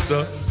is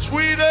the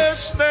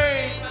sweetest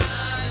name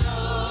I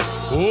know.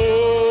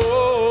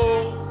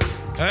 Oh,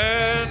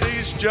 and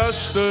he's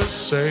just the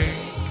same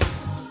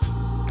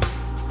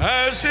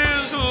as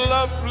his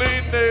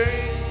lovely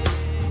name.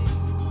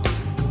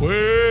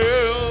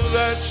 Well,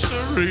 that's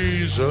the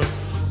reason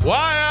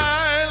why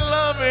I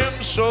love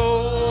him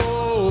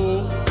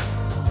so.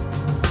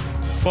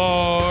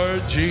 For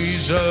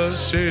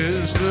Jesus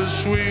is the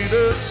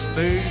sweetest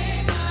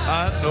name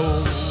I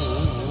know.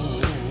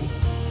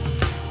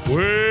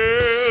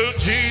 Well,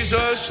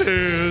 Jesus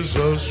is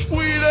the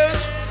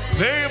sweetest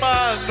name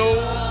I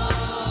know.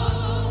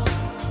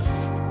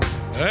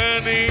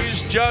 And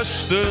he's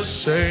just the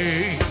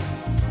same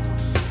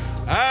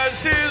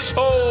as his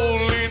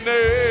holy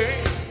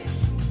name.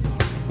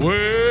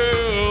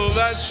 Well,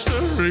 that's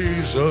the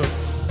reason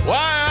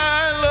why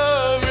I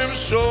love him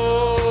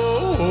so.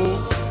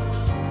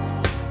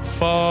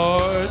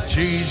 For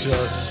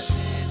Jesus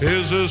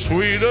is the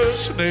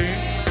sweetest name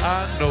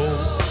I know.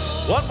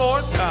 One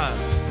more time.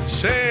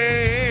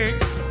 Sing,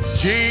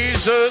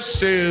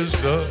 Jesus is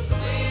the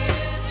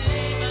sweetest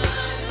name I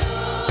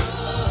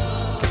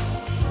know.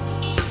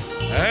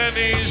 And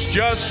he's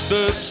just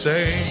the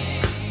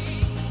same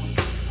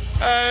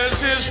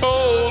as his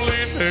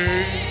holy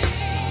name.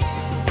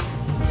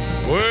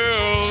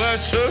 Well,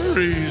 that's the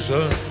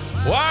reason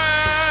why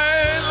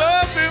I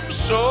love him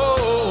so.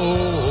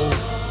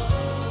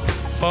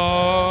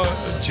 For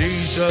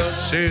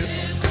Jesus is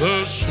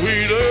the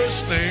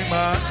sweetest name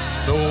I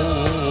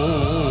know.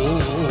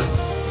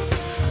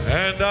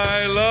 And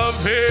I love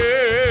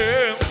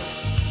him.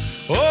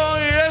 Oh,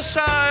 yes,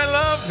 I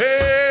love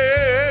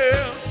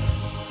him.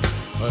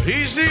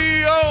 He's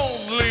the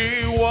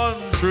only one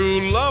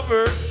true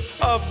lover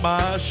of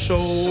my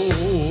soul.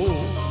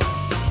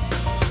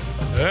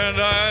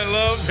 And I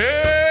love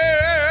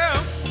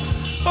him.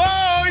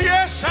 Oh,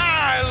 yes,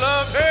 I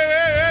love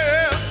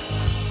him.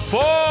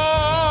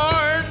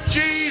 For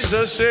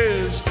Jesus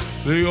is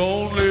the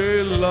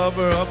only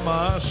lover of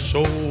my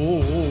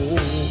soul.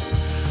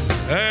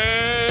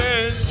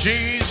 And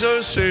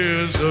Jesus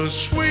is the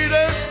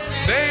sweetest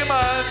name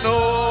I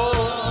know.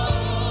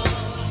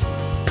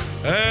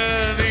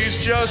 And he's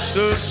just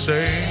the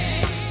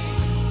same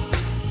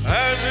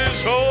as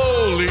his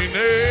holy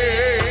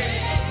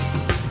name.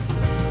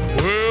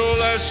 Well,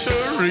 that's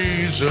the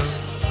reason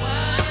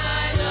why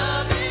I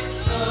love him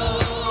so.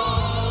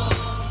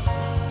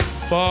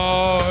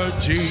 For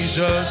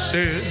Jesus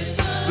is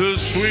the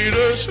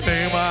sweetest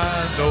name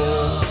I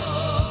know.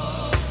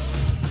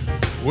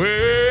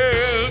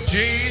 Well,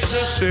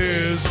 Jesus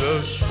is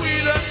the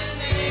sweetest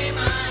name I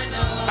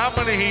know. How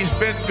many he's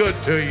been good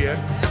to you?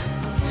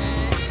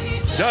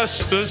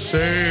 Just the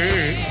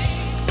same.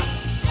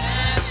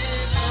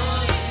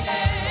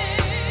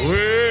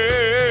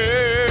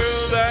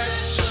 Well,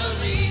 that's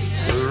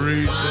the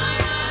reason.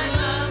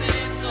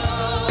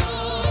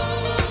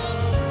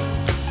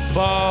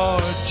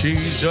 For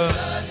Jesus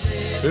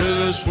is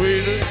the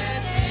sweetest.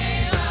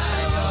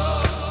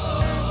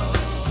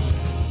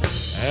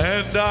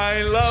 And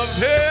I love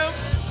him.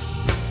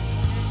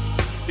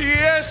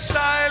 Yes,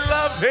 I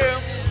love him.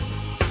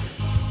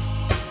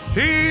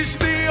 He's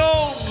the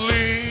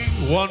only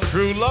one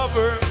true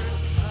lover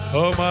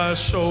of my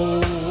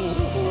soul.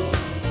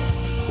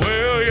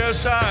 Well,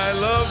 yes, I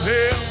love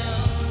him.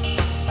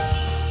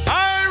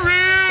 I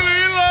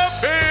really love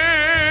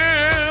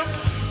him.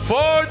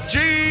 For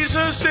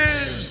Jesus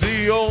is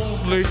the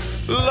only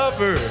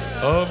lover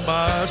of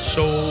my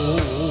soul.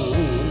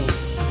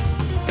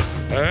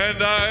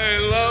 And I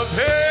love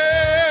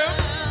him.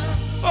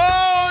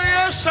 Oh,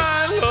 yes,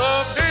 I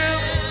love him.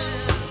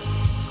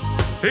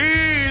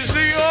 He's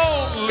the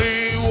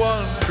only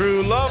one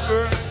true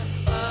lover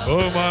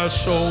of my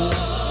soul.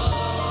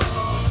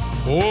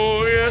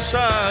 Oh, yes,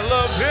 I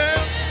love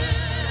him.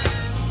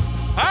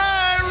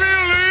 I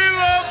really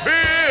love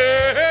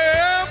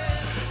him.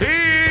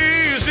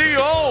 He's the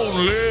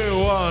only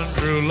one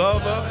true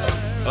lover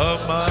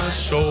of my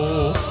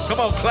soul. Come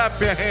on, clap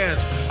your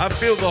hands. I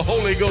feel the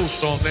Holy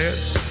Ghost on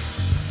this.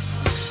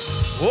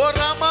 Oh,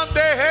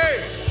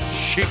 Ramande,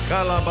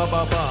 Shikala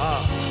Baba.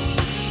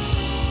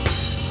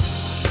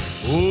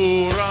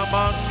 Oh,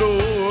 Ramando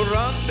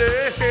Rande.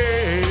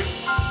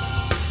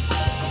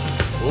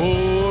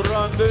 Oh,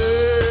 Rande.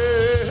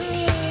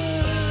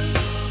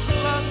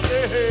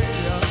 Rande.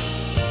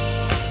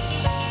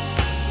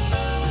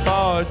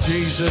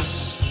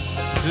 Jesus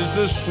is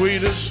the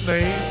sweetest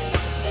name.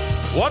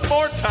 One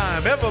more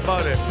time,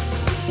 everybody.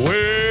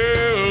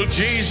 Well,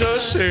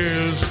 Jesus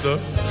is the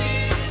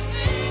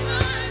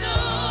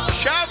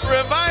shout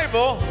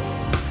revival.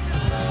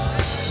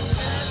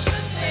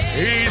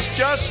 He's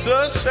just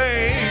the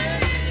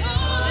same.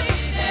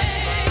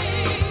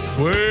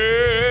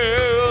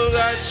 Well,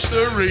 that's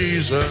the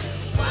reason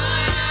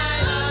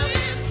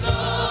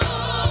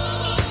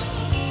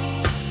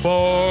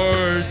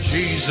for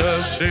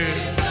Jesus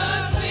is.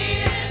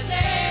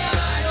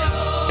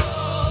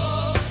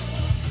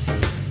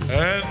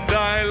 And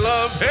I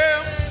love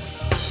him.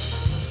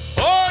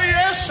 Oh,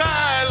 yes,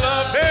 I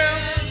love him.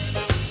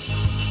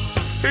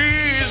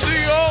 He's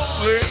the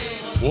only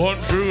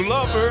one true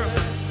lover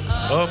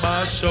of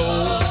my soul.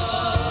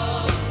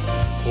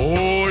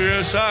 Oh,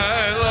 yes,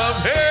 I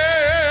love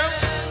him.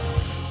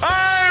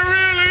 I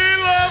really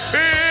love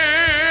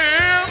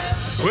him.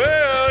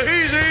 Well,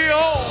 he's the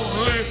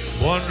only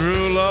one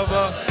true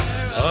lover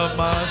of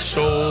my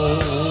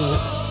soul.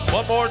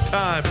 One more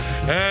time.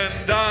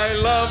 And I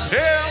love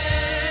him.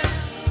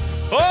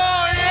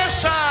 Oh,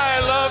 yes, I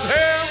love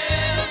him.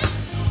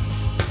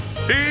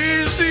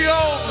 He's the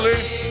only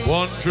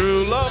one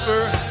true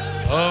lover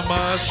of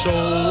my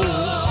soul.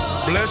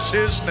 Bless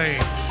his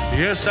name.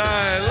 Yes,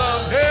 I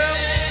love him.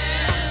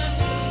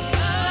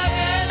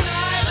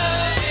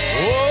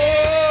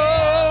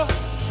 Oh,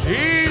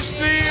 he's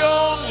the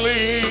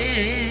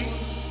only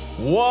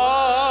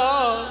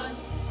one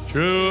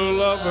true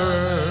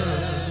lover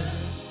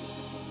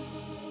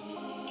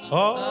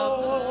of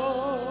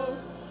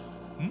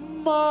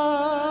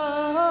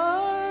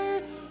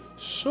my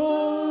soul.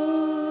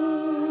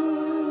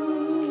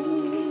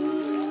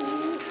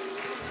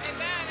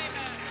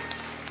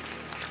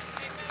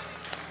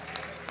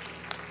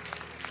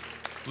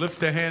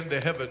 Lift a hand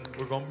to heaven.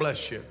 We're going to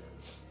bless you.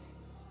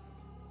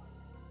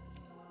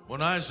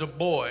 When I was a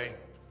boy,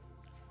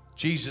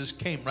 Jesus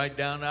came right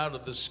down out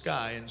of the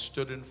sky and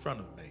stood in front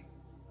of me.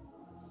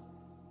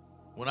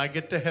 When I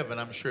get to heaven,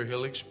 I'm sure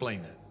he'll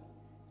explain it.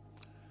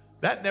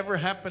 That never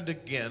happened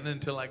again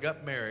until I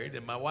got married,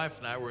 and my wife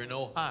and I were in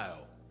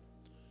Ohio.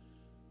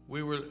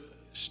 We were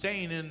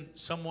staying in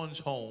someone's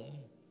home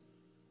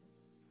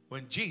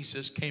when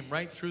Jesus came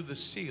right through the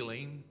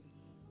ceiling,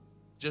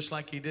 just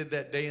like he did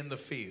that day in the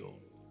field,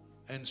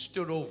 and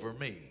stood over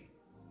me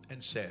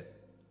and said,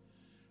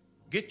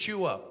 "Get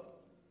you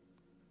up,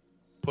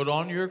 put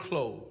on your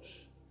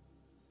clothes,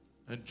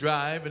 and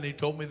drive," and he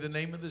told me the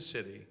name of the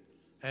city,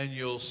 "and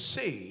you'll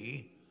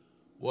see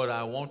what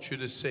I want you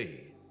to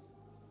see."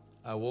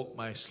 I woke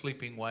my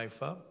sleeping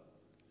wife up.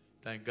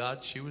 Thank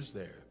God she was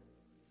there.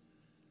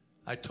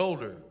 I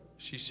told her.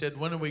 She said,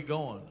 "When are we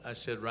going?" I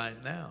said,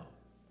 "Right now."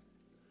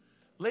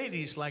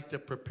 Ladies like to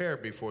prepare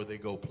before they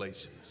go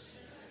places.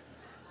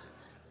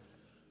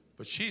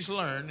 But she's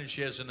learned, and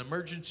she has an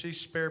emergency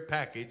spare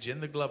package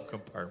in the glove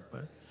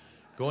compartment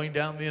going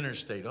down the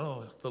interstate.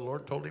 Oh, the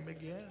Lord told him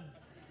again.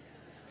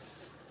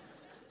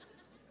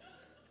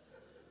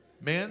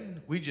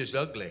 Men, we just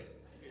ugly.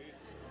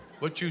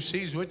 What you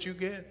see is what you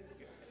get.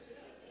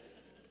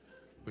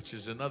 Which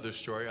is another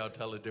story I'll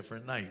tell a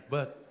different night.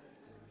 But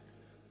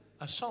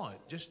I saw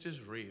it just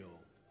as real.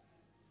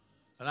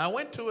 And I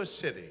went to a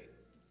city.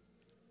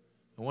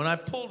 And when I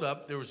pulled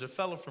up, there was a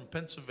fellow from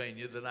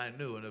Pennsylvania that I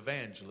knew, an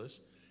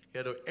evangelist. He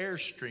had an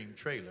Airstream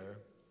trailer.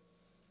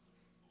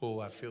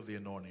 Oh, I feel the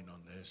anointing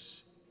on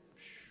this.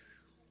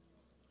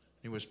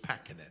 He was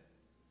packing it.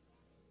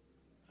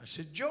 I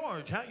said,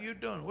 "George, how you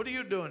doing? What are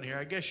you doing here?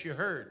 I guess you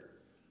heard."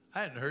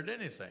 I hadn't heard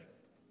anything.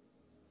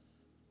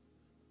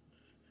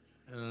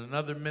 And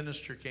another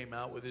minister came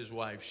out with his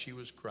wife. She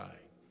was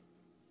crying.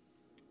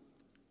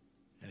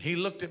 And he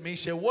looked at me and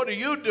said, "What are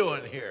you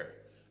doing here?"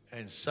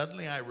 And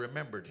suddenly I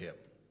remembered him.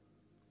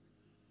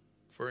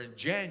 For in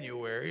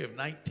January of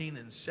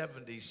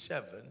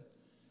 1977,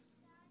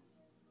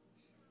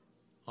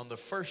 on the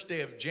first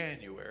day of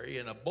January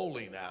in a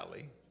bowling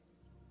alley,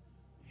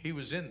 he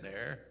was in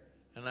there,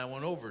 and I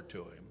went over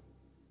to him,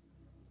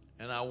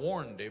 and I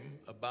warned him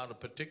about a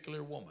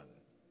particular woman.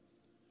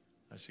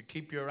 I said,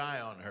 "Keep your eye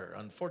on her."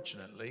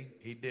 Unfortunately,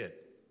 he did.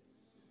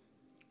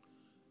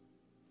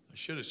 I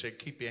should have said,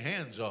 "Keep your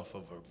hands off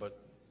of her," but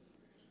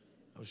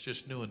I was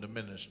just new in the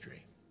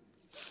ministry.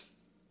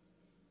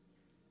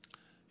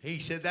 He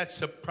said, "That's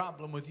the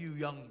problem with you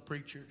young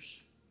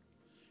preachers.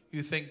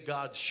 You think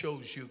God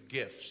shows you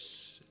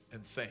gifts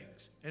and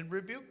things," and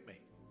rebuked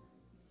me.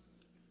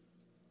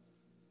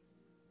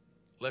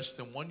 Less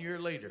than 1 year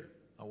later,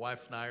 my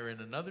wife and I are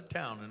in another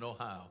town in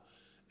Ohio,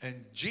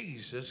 and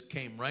Jesus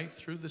came right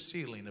through the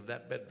ceiling of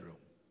that bedroom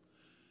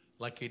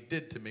like he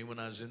did to me when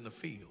I was in the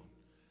field.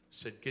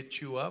 Said, "Get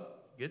you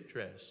up, get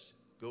dressed,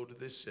 go to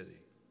this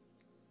city."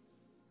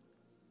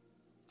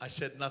 I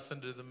said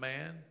nothing to the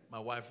man. My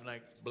wife and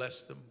I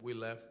blessed them. We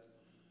left.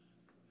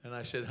 And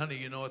I said, "Honey,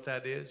 you know what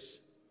that is?"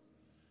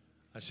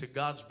 I said,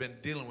 "God's been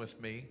dealing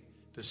with me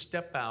to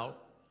step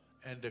out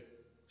and to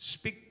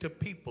speak to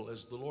people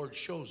as the Lord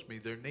shows me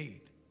their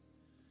need."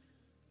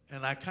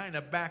 And I kind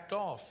of backed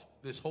off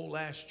this whole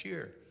last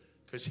year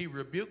because he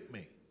rebuked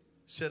me.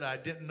 said, I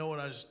didn't know what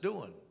I was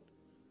doing.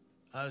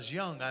 I was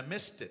young. I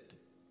missed it.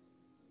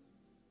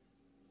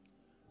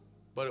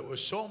 But it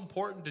was so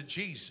important to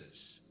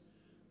Jesus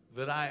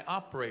that I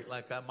operate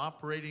like I'm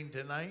operating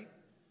tonight.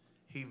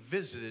 He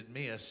visited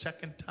me a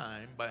second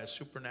time by a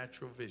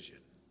supernatural vision.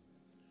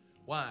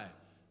 Why?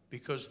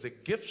 Because the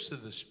gifts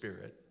of the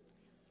Spirit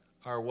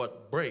are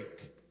what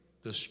break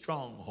the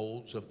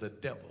strongholds of the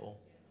devil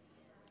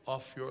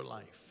off your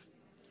life.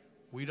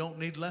 We don't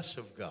need less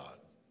of God.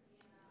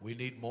 We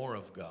need more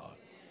of God.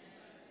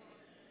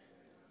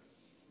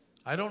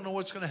 I don't know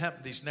what's going to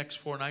happen these next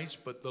 4 nights,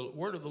 but the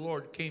word of the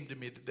Lord came to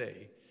me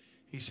today.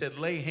 He said,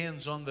 lay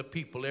hands on the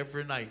people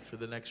every night for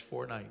the next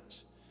 4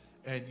 nights,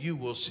 and you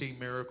will see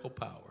miracle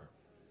power.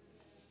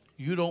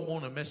 You don't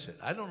want to miss it.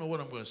 I don't know what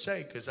I'm going to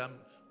say because I'm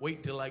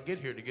waiting till I get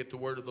here to get the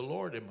word of the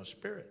Lord in my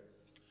spirit.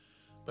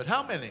 But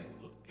how many,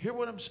 hear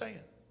what I'm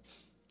saying,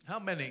 how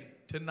many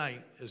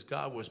tonight as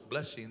God was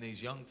blessing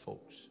these young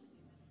folks,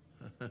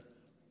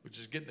 which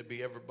is getting to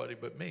be everybody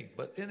but me,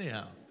 but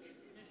anyhow,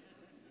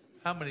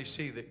 how many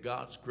see that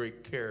God's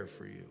great care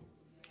for you?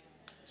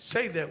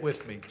 Say that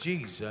with me.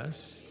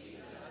 Jesus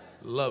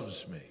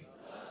loves me.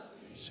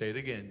 Say it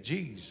again.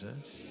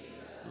 Jesus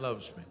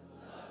loves me.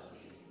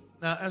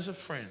 Now, as a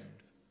friend,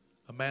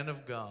 a man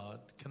of God,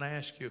 can I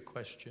ask you a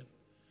question?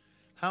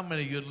 How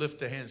many of you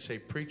lift a hand and say,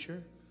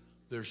 preacher,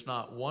 there's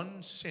not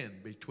one sin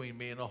between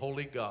me and a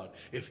holy God.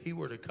 If he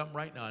were to come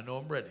right now, I know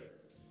I'm ready.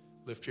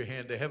 Lift your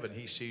hand to heaven.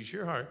 He sees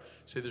your heart.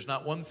 Say, there's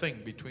not one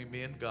thing between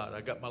me and God.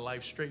 I got my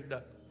life straightened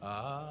up.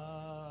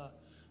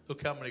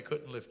 Look how many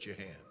couldn't lift your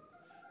hand.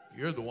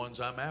 You're the ones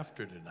I'm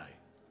after tonight.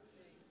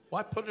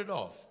 Why put it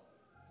off?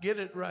 Get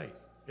it right.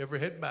 Every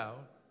head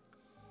bowed.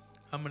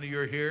 How many of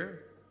you are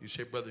here? You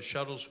say, Brother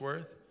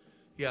Shuttlesworth,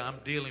 yeah, I'm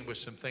dealing with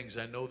some things.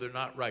 I know they're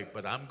not right,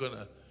 but I'm going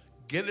to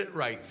get it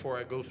right before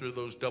I go through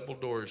those double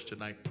doors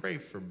tonight. Pray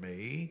for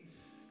me.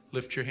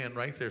 Lift your hand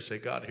right there. Say,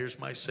 God, here's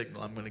my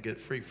signal. I'm going to get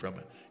free from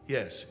it.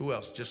 Yes. Who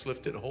else? Just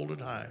lift it and hold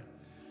it high.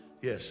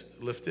 Yes.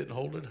 Lift it and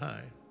hold it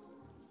high.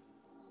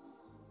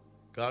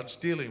 God's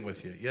dealing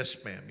with you.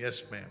 Yes, ma'am.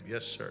 Yes, ma'am.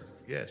 Yes, sir.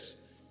 Yes.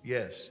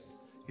 Yes.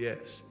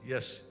 Yes.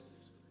 Yes.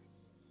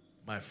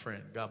 My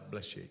friend, God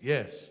bless you.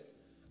 Yes.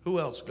 Who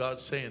else?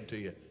 God's saying to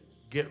you,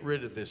 get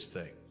rid of this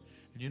thing.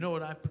 And you know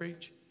what I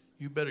preach?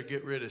 You better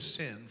get rid of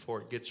sin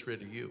before it gets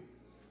rid of you.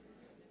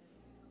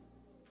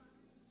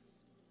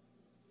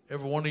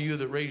 Every one of you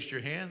that raised your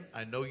hand,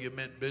 I know you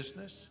meant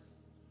business.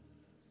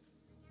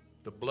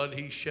 The blood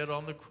he shed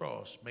on the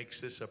cross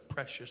makes this a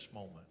precious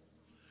moment.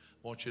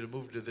 I want you to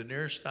move to the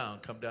nearest town.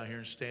 Come down here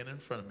and stand in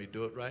front of me.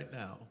 Do it right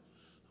now.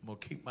 I'm going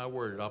to keep my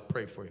word. I'll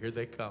pray for you. Here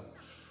they come.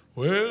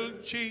 Well,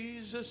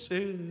 Jesus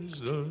is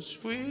the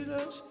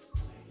sweetest.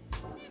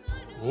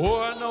 Oh,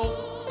 I know.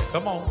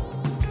 Come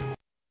on.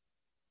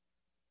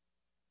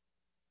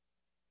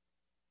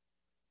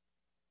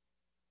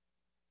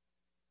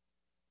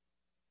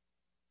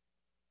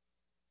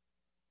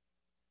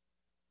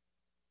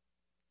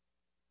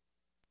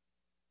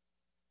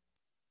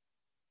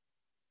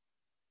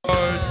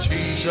 Lord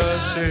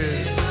Jesus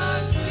is.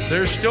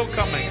 They're still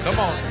coming. Come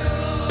on.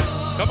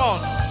 Come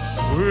on.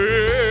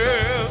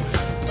 Well,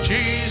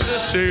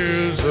 Jesus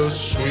is a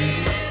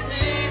sweet.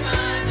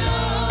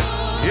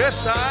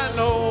 Yes, I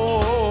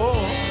know.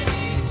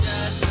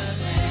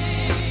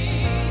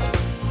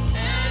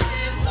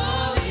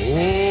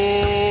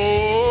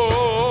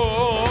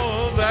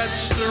 Oh,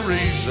 that's the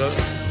reason.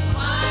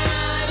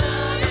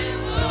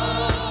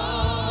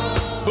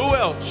 Who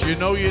else? You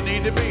know you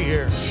need to be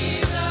here.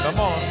 Come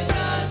on.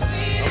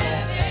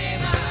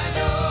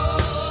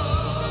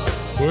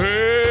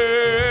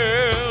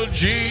 Well,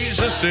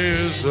 Jesus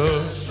is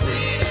the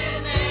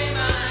sweetest name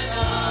I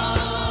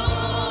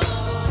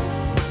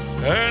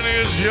know, and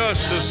He's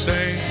just the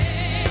same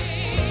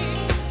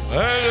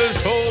as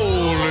His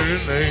holy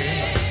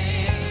name.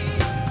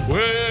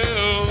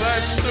 Well,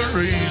 that's the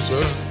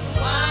reason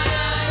why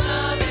I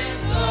love Him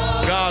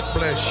so. God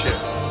bless you.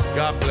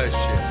 God bless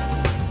you.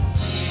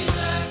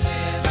 Jesus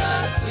is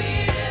the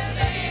sweetest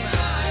name I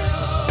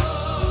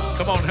know.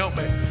 Come on, help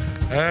me.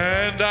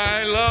 And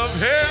I love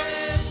Him.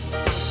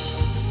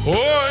 Oh,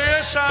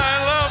 yes,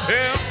 I love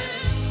Him.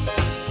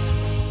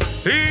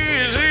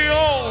 He's the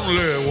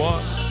only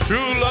one,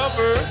 true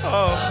lover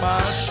of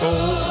my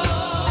soul.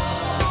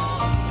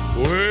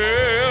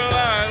 Well,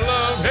 I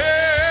love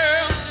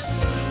Him.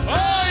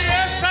 Oh,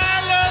 yes,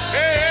 I love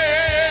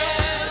Him.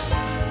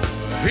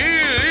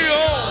 He's the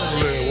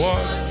only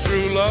one,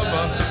 true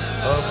lover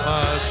of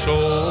my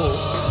soul.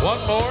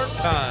 One more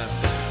time.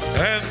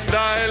 And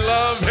I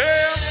love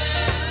Him.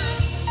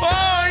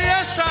 Oh,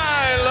 yes,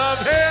 I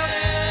love Him.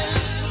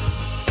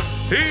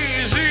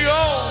 He's the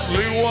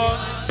only one,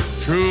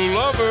 true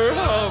lover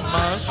of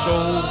my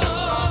soul.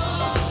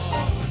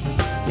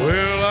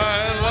 Well,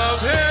 I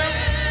love Him.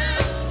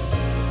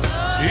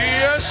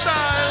 Yes,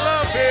 I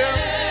love Him.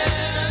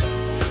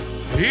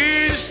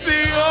 He's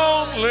the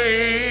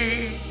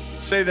only.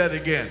 Say that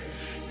again.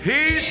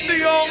 He's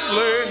the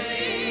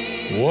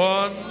only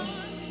one,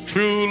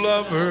 true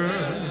lover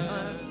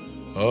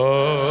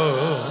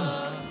of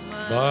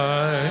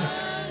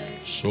my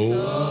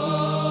soul.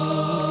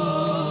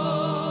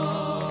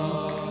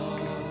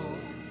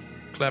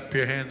 Clap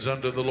your hands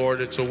unto the Lord.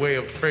 It's a way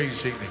of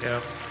praising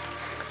Him.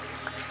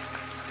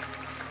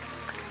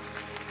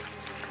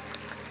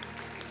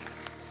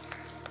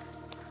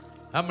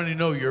 How many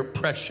know you're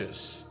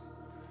precious?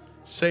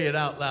 Say it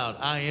out loud.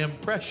 I am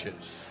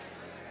precious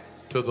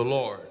to the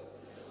Lord.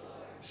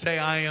 Say,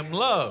 I am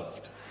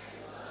loved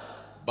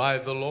by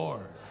the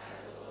Lord.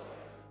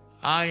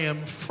 I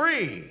am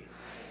free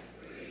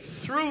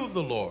through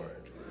the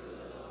Lord.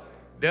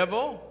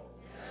 Devil,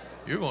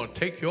 you're going to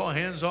take your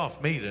hands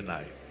off me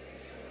tonight.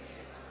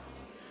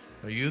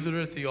 Now, you that are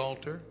at the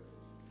altar,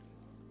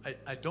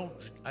 I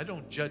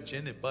don't judge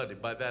anybody.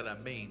 By that I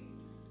mean,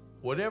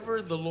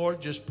 whatever the Lord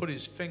just put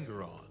His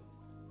finger on,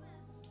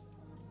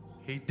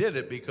 He did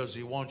it because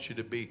He wants you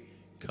to be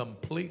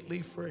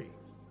completely free.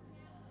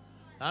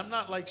 I'm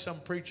not like some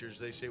preachers.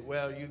 They say,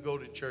 well, you go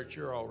to church,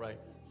 you're all right.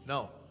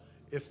 No.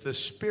 If the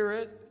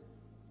Spirit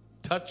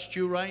touched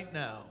you right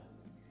now,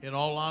 in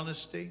all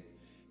honesty,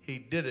 He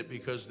did it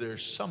because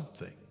there's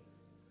something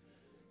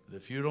that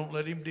if you don't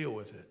let Him deal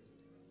with it,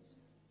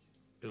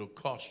 it'll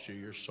cost you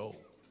your soul.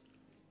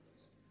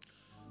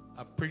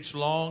 I've preached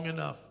long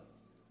enough.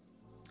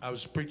 I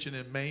was preaching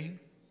in Maine.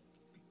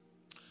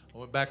 I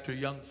went back to a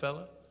young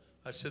fella.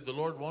 I said, the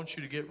Lord wants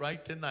you to get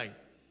right tonight.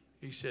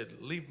 He said,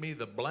 leave me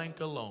the blank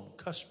alone.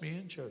 Cuss me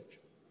in church.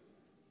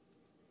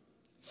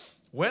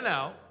 Went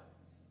out,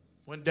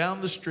 went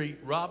down the street,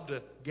 robbed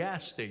a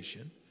gas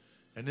station,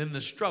 and in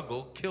the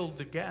struggle, killed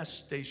the gas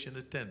station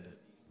attendant.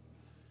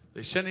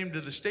 They sent him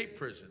to the state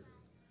prison.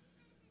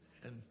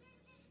 And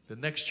the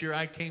next year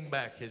I came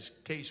back, his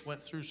case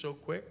went through so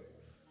quick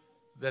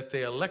that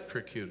they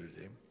electrocuted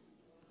him.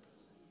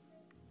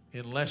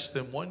 In less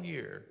than 1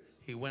 year,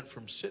 he went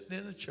from sitting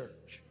in a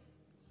church,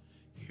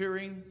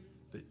 hearing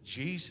that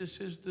Jesus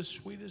is the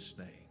sweetest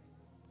name,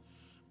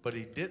 but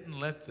he didn't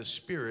let the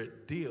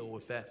Spirit deal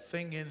with that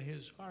thing in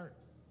his heart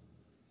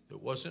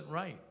that wasn't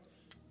right.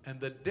 And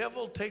the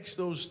devil takes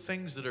those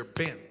things that are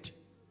bent.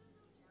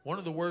 One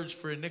of the words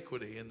for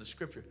iniquity in the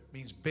scripture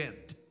means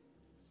bent,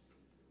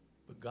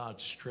 but God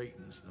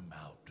straightens them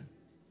out.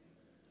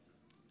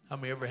 How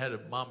many ever had a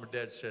mom or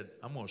dad said,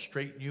 I'm going to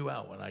straighten you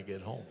out when I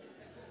get home?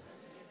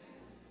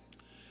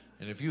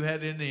 And if you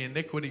had any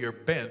iniquity or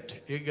bent,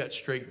 it got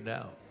straightened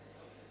out.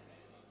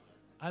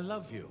 I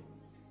love you.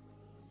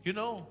 You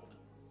know,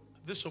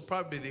 this will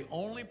probably be the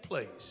only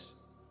place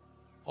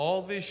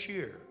all this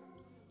year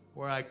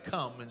where I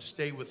come and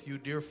stay with you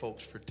dear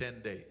folks for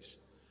 10 days.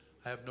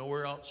 I have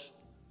nowhere else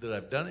that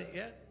I've done it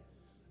yet.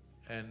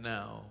 And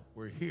now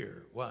we're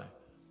here. Why?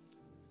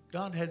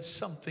 God had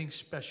something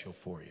special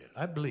for you.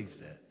 I believe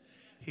that.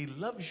 He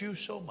loves you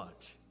so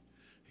much.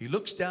 He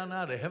looks down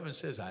out of heaven and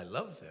says, I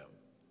love them.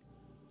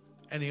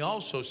 And he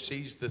also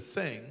sees the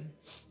thing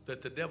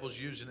that the devil's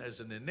using as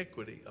an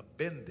iniquity, a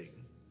bending,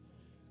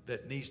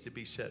 that needs to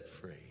be set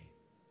free.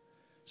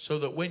 So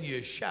that when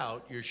you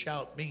shout, your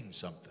shout means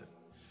something.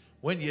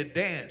 When you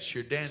dance,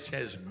 your dance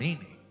has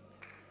meaning.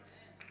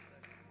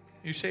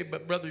 You say,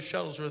 but Brother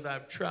Shuttlesworth,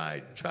 I've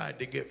tried and tried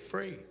to get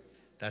free.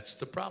 That's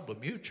the problem.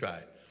 You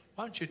tried.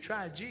 Why don't you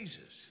try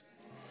Jesus?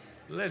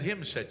 Let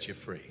him set you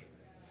free.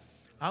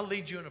 I'll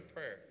lead you in a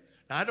prayer.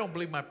 Now, I don't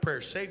believe my prayer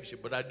saves you,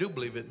 but I do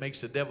believe it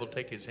makes the devil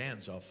take his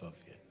hands off of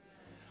you.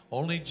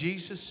 Only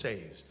Jesus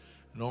saves,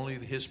 and only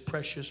his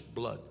precious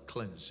blood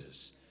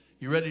cleanses.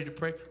 You ready to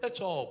pray?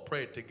 Let's all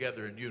pray it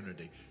together in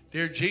unity.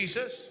 Dear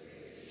Jesus,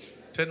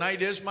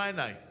 tonight is my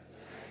night.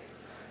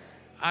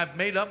 I've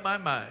made up my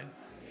mind.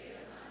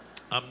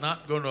 I'm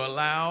not going to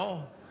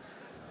allow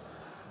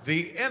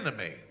the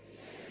enemy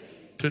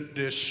to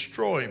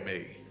destroy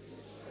me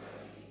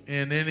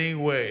in any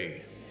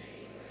way.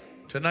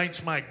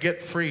 Tonight's my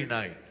get free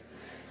night.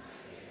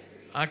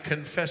 I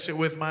confess it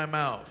with my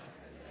mouth.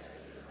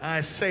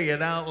 I say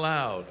it out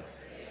loud.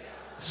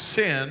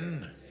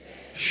 Sin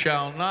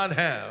shall not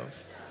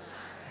have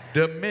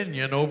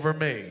dominion over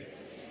me,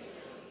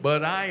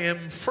 but I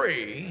am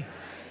free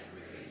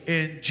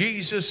in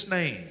Jesus'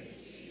 name.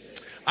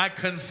 I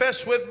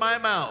confess with my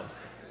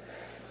mouth,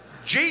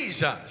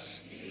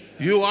 Jesus,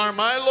 you are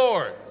my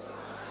Lord.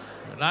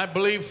 And I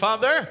believe,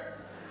 Father,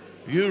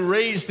 you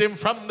raised him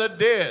from the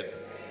dead.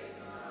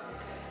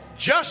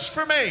 Just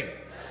for me.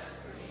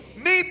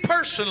 Me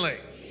personally.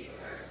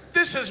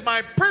 This is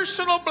my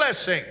personal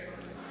blessing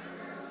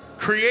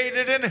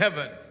created in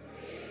heaven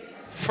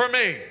for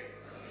me.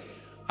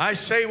 I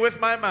say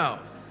with my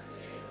mouth,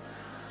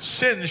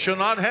 sin shall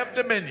not have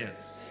dominion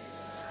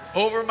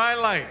over my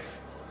life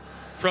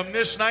from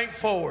this night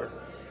forward.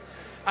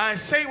 I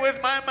say with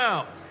my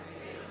mouth,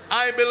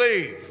 I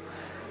believe,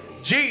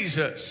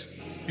 Jesus,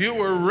 you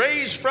were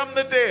raised from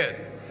the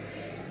dead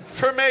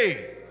for me.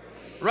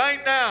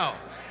 Right now,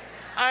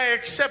 I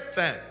accept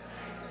that.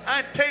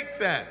 I take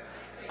that.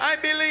 I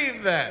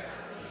believe that.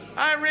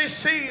 I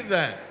receive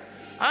that.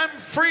 I'm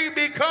free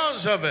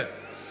because of it.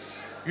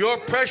 Your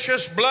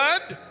precious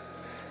blood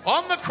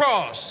on the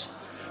cross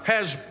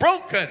has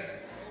broken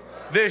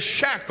this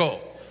shackle,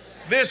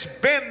 this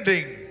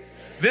bending,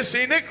 this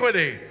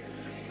iniquity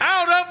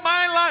out of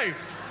my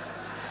life.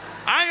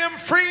 I am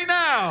free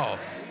now.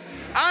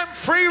 I'm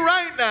free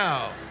right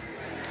now.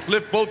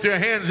 Lift both your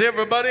hands,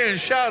 everybody, and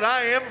shout,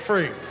 I am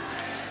free.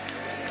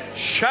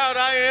 Shout,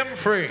 I am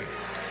free.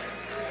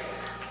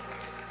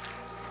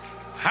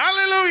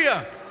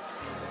 Hallelujah.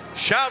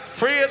 Shout,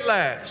 free at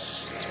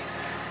last.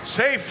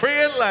 Say, free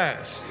at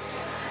last.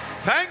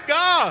 Thank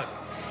God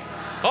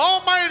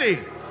Almighty,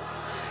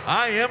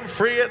 I am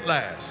free at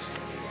last.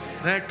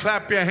 Now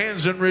clap your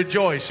hands and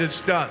rejoice. It's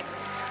done.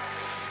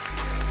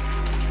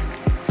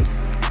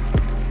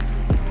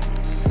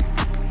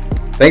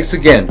 Thanks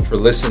again for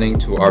listening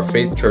to our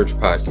Faith Church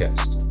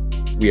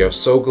podcast. We are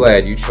so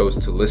glad you chose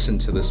to listen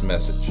to this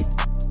message.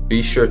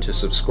 Be sure to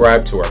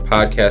subscribe to our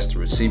podcast to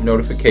receive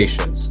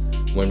notifications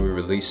when we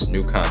release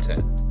new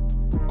content.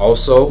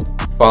 Also,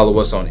 follow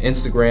us on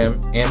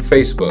Instagram and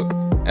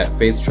Facebook at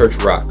Faith Church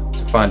Rock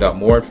to find out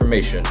more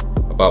information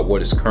about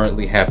what is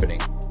currently happening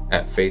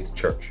at Faith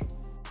Church.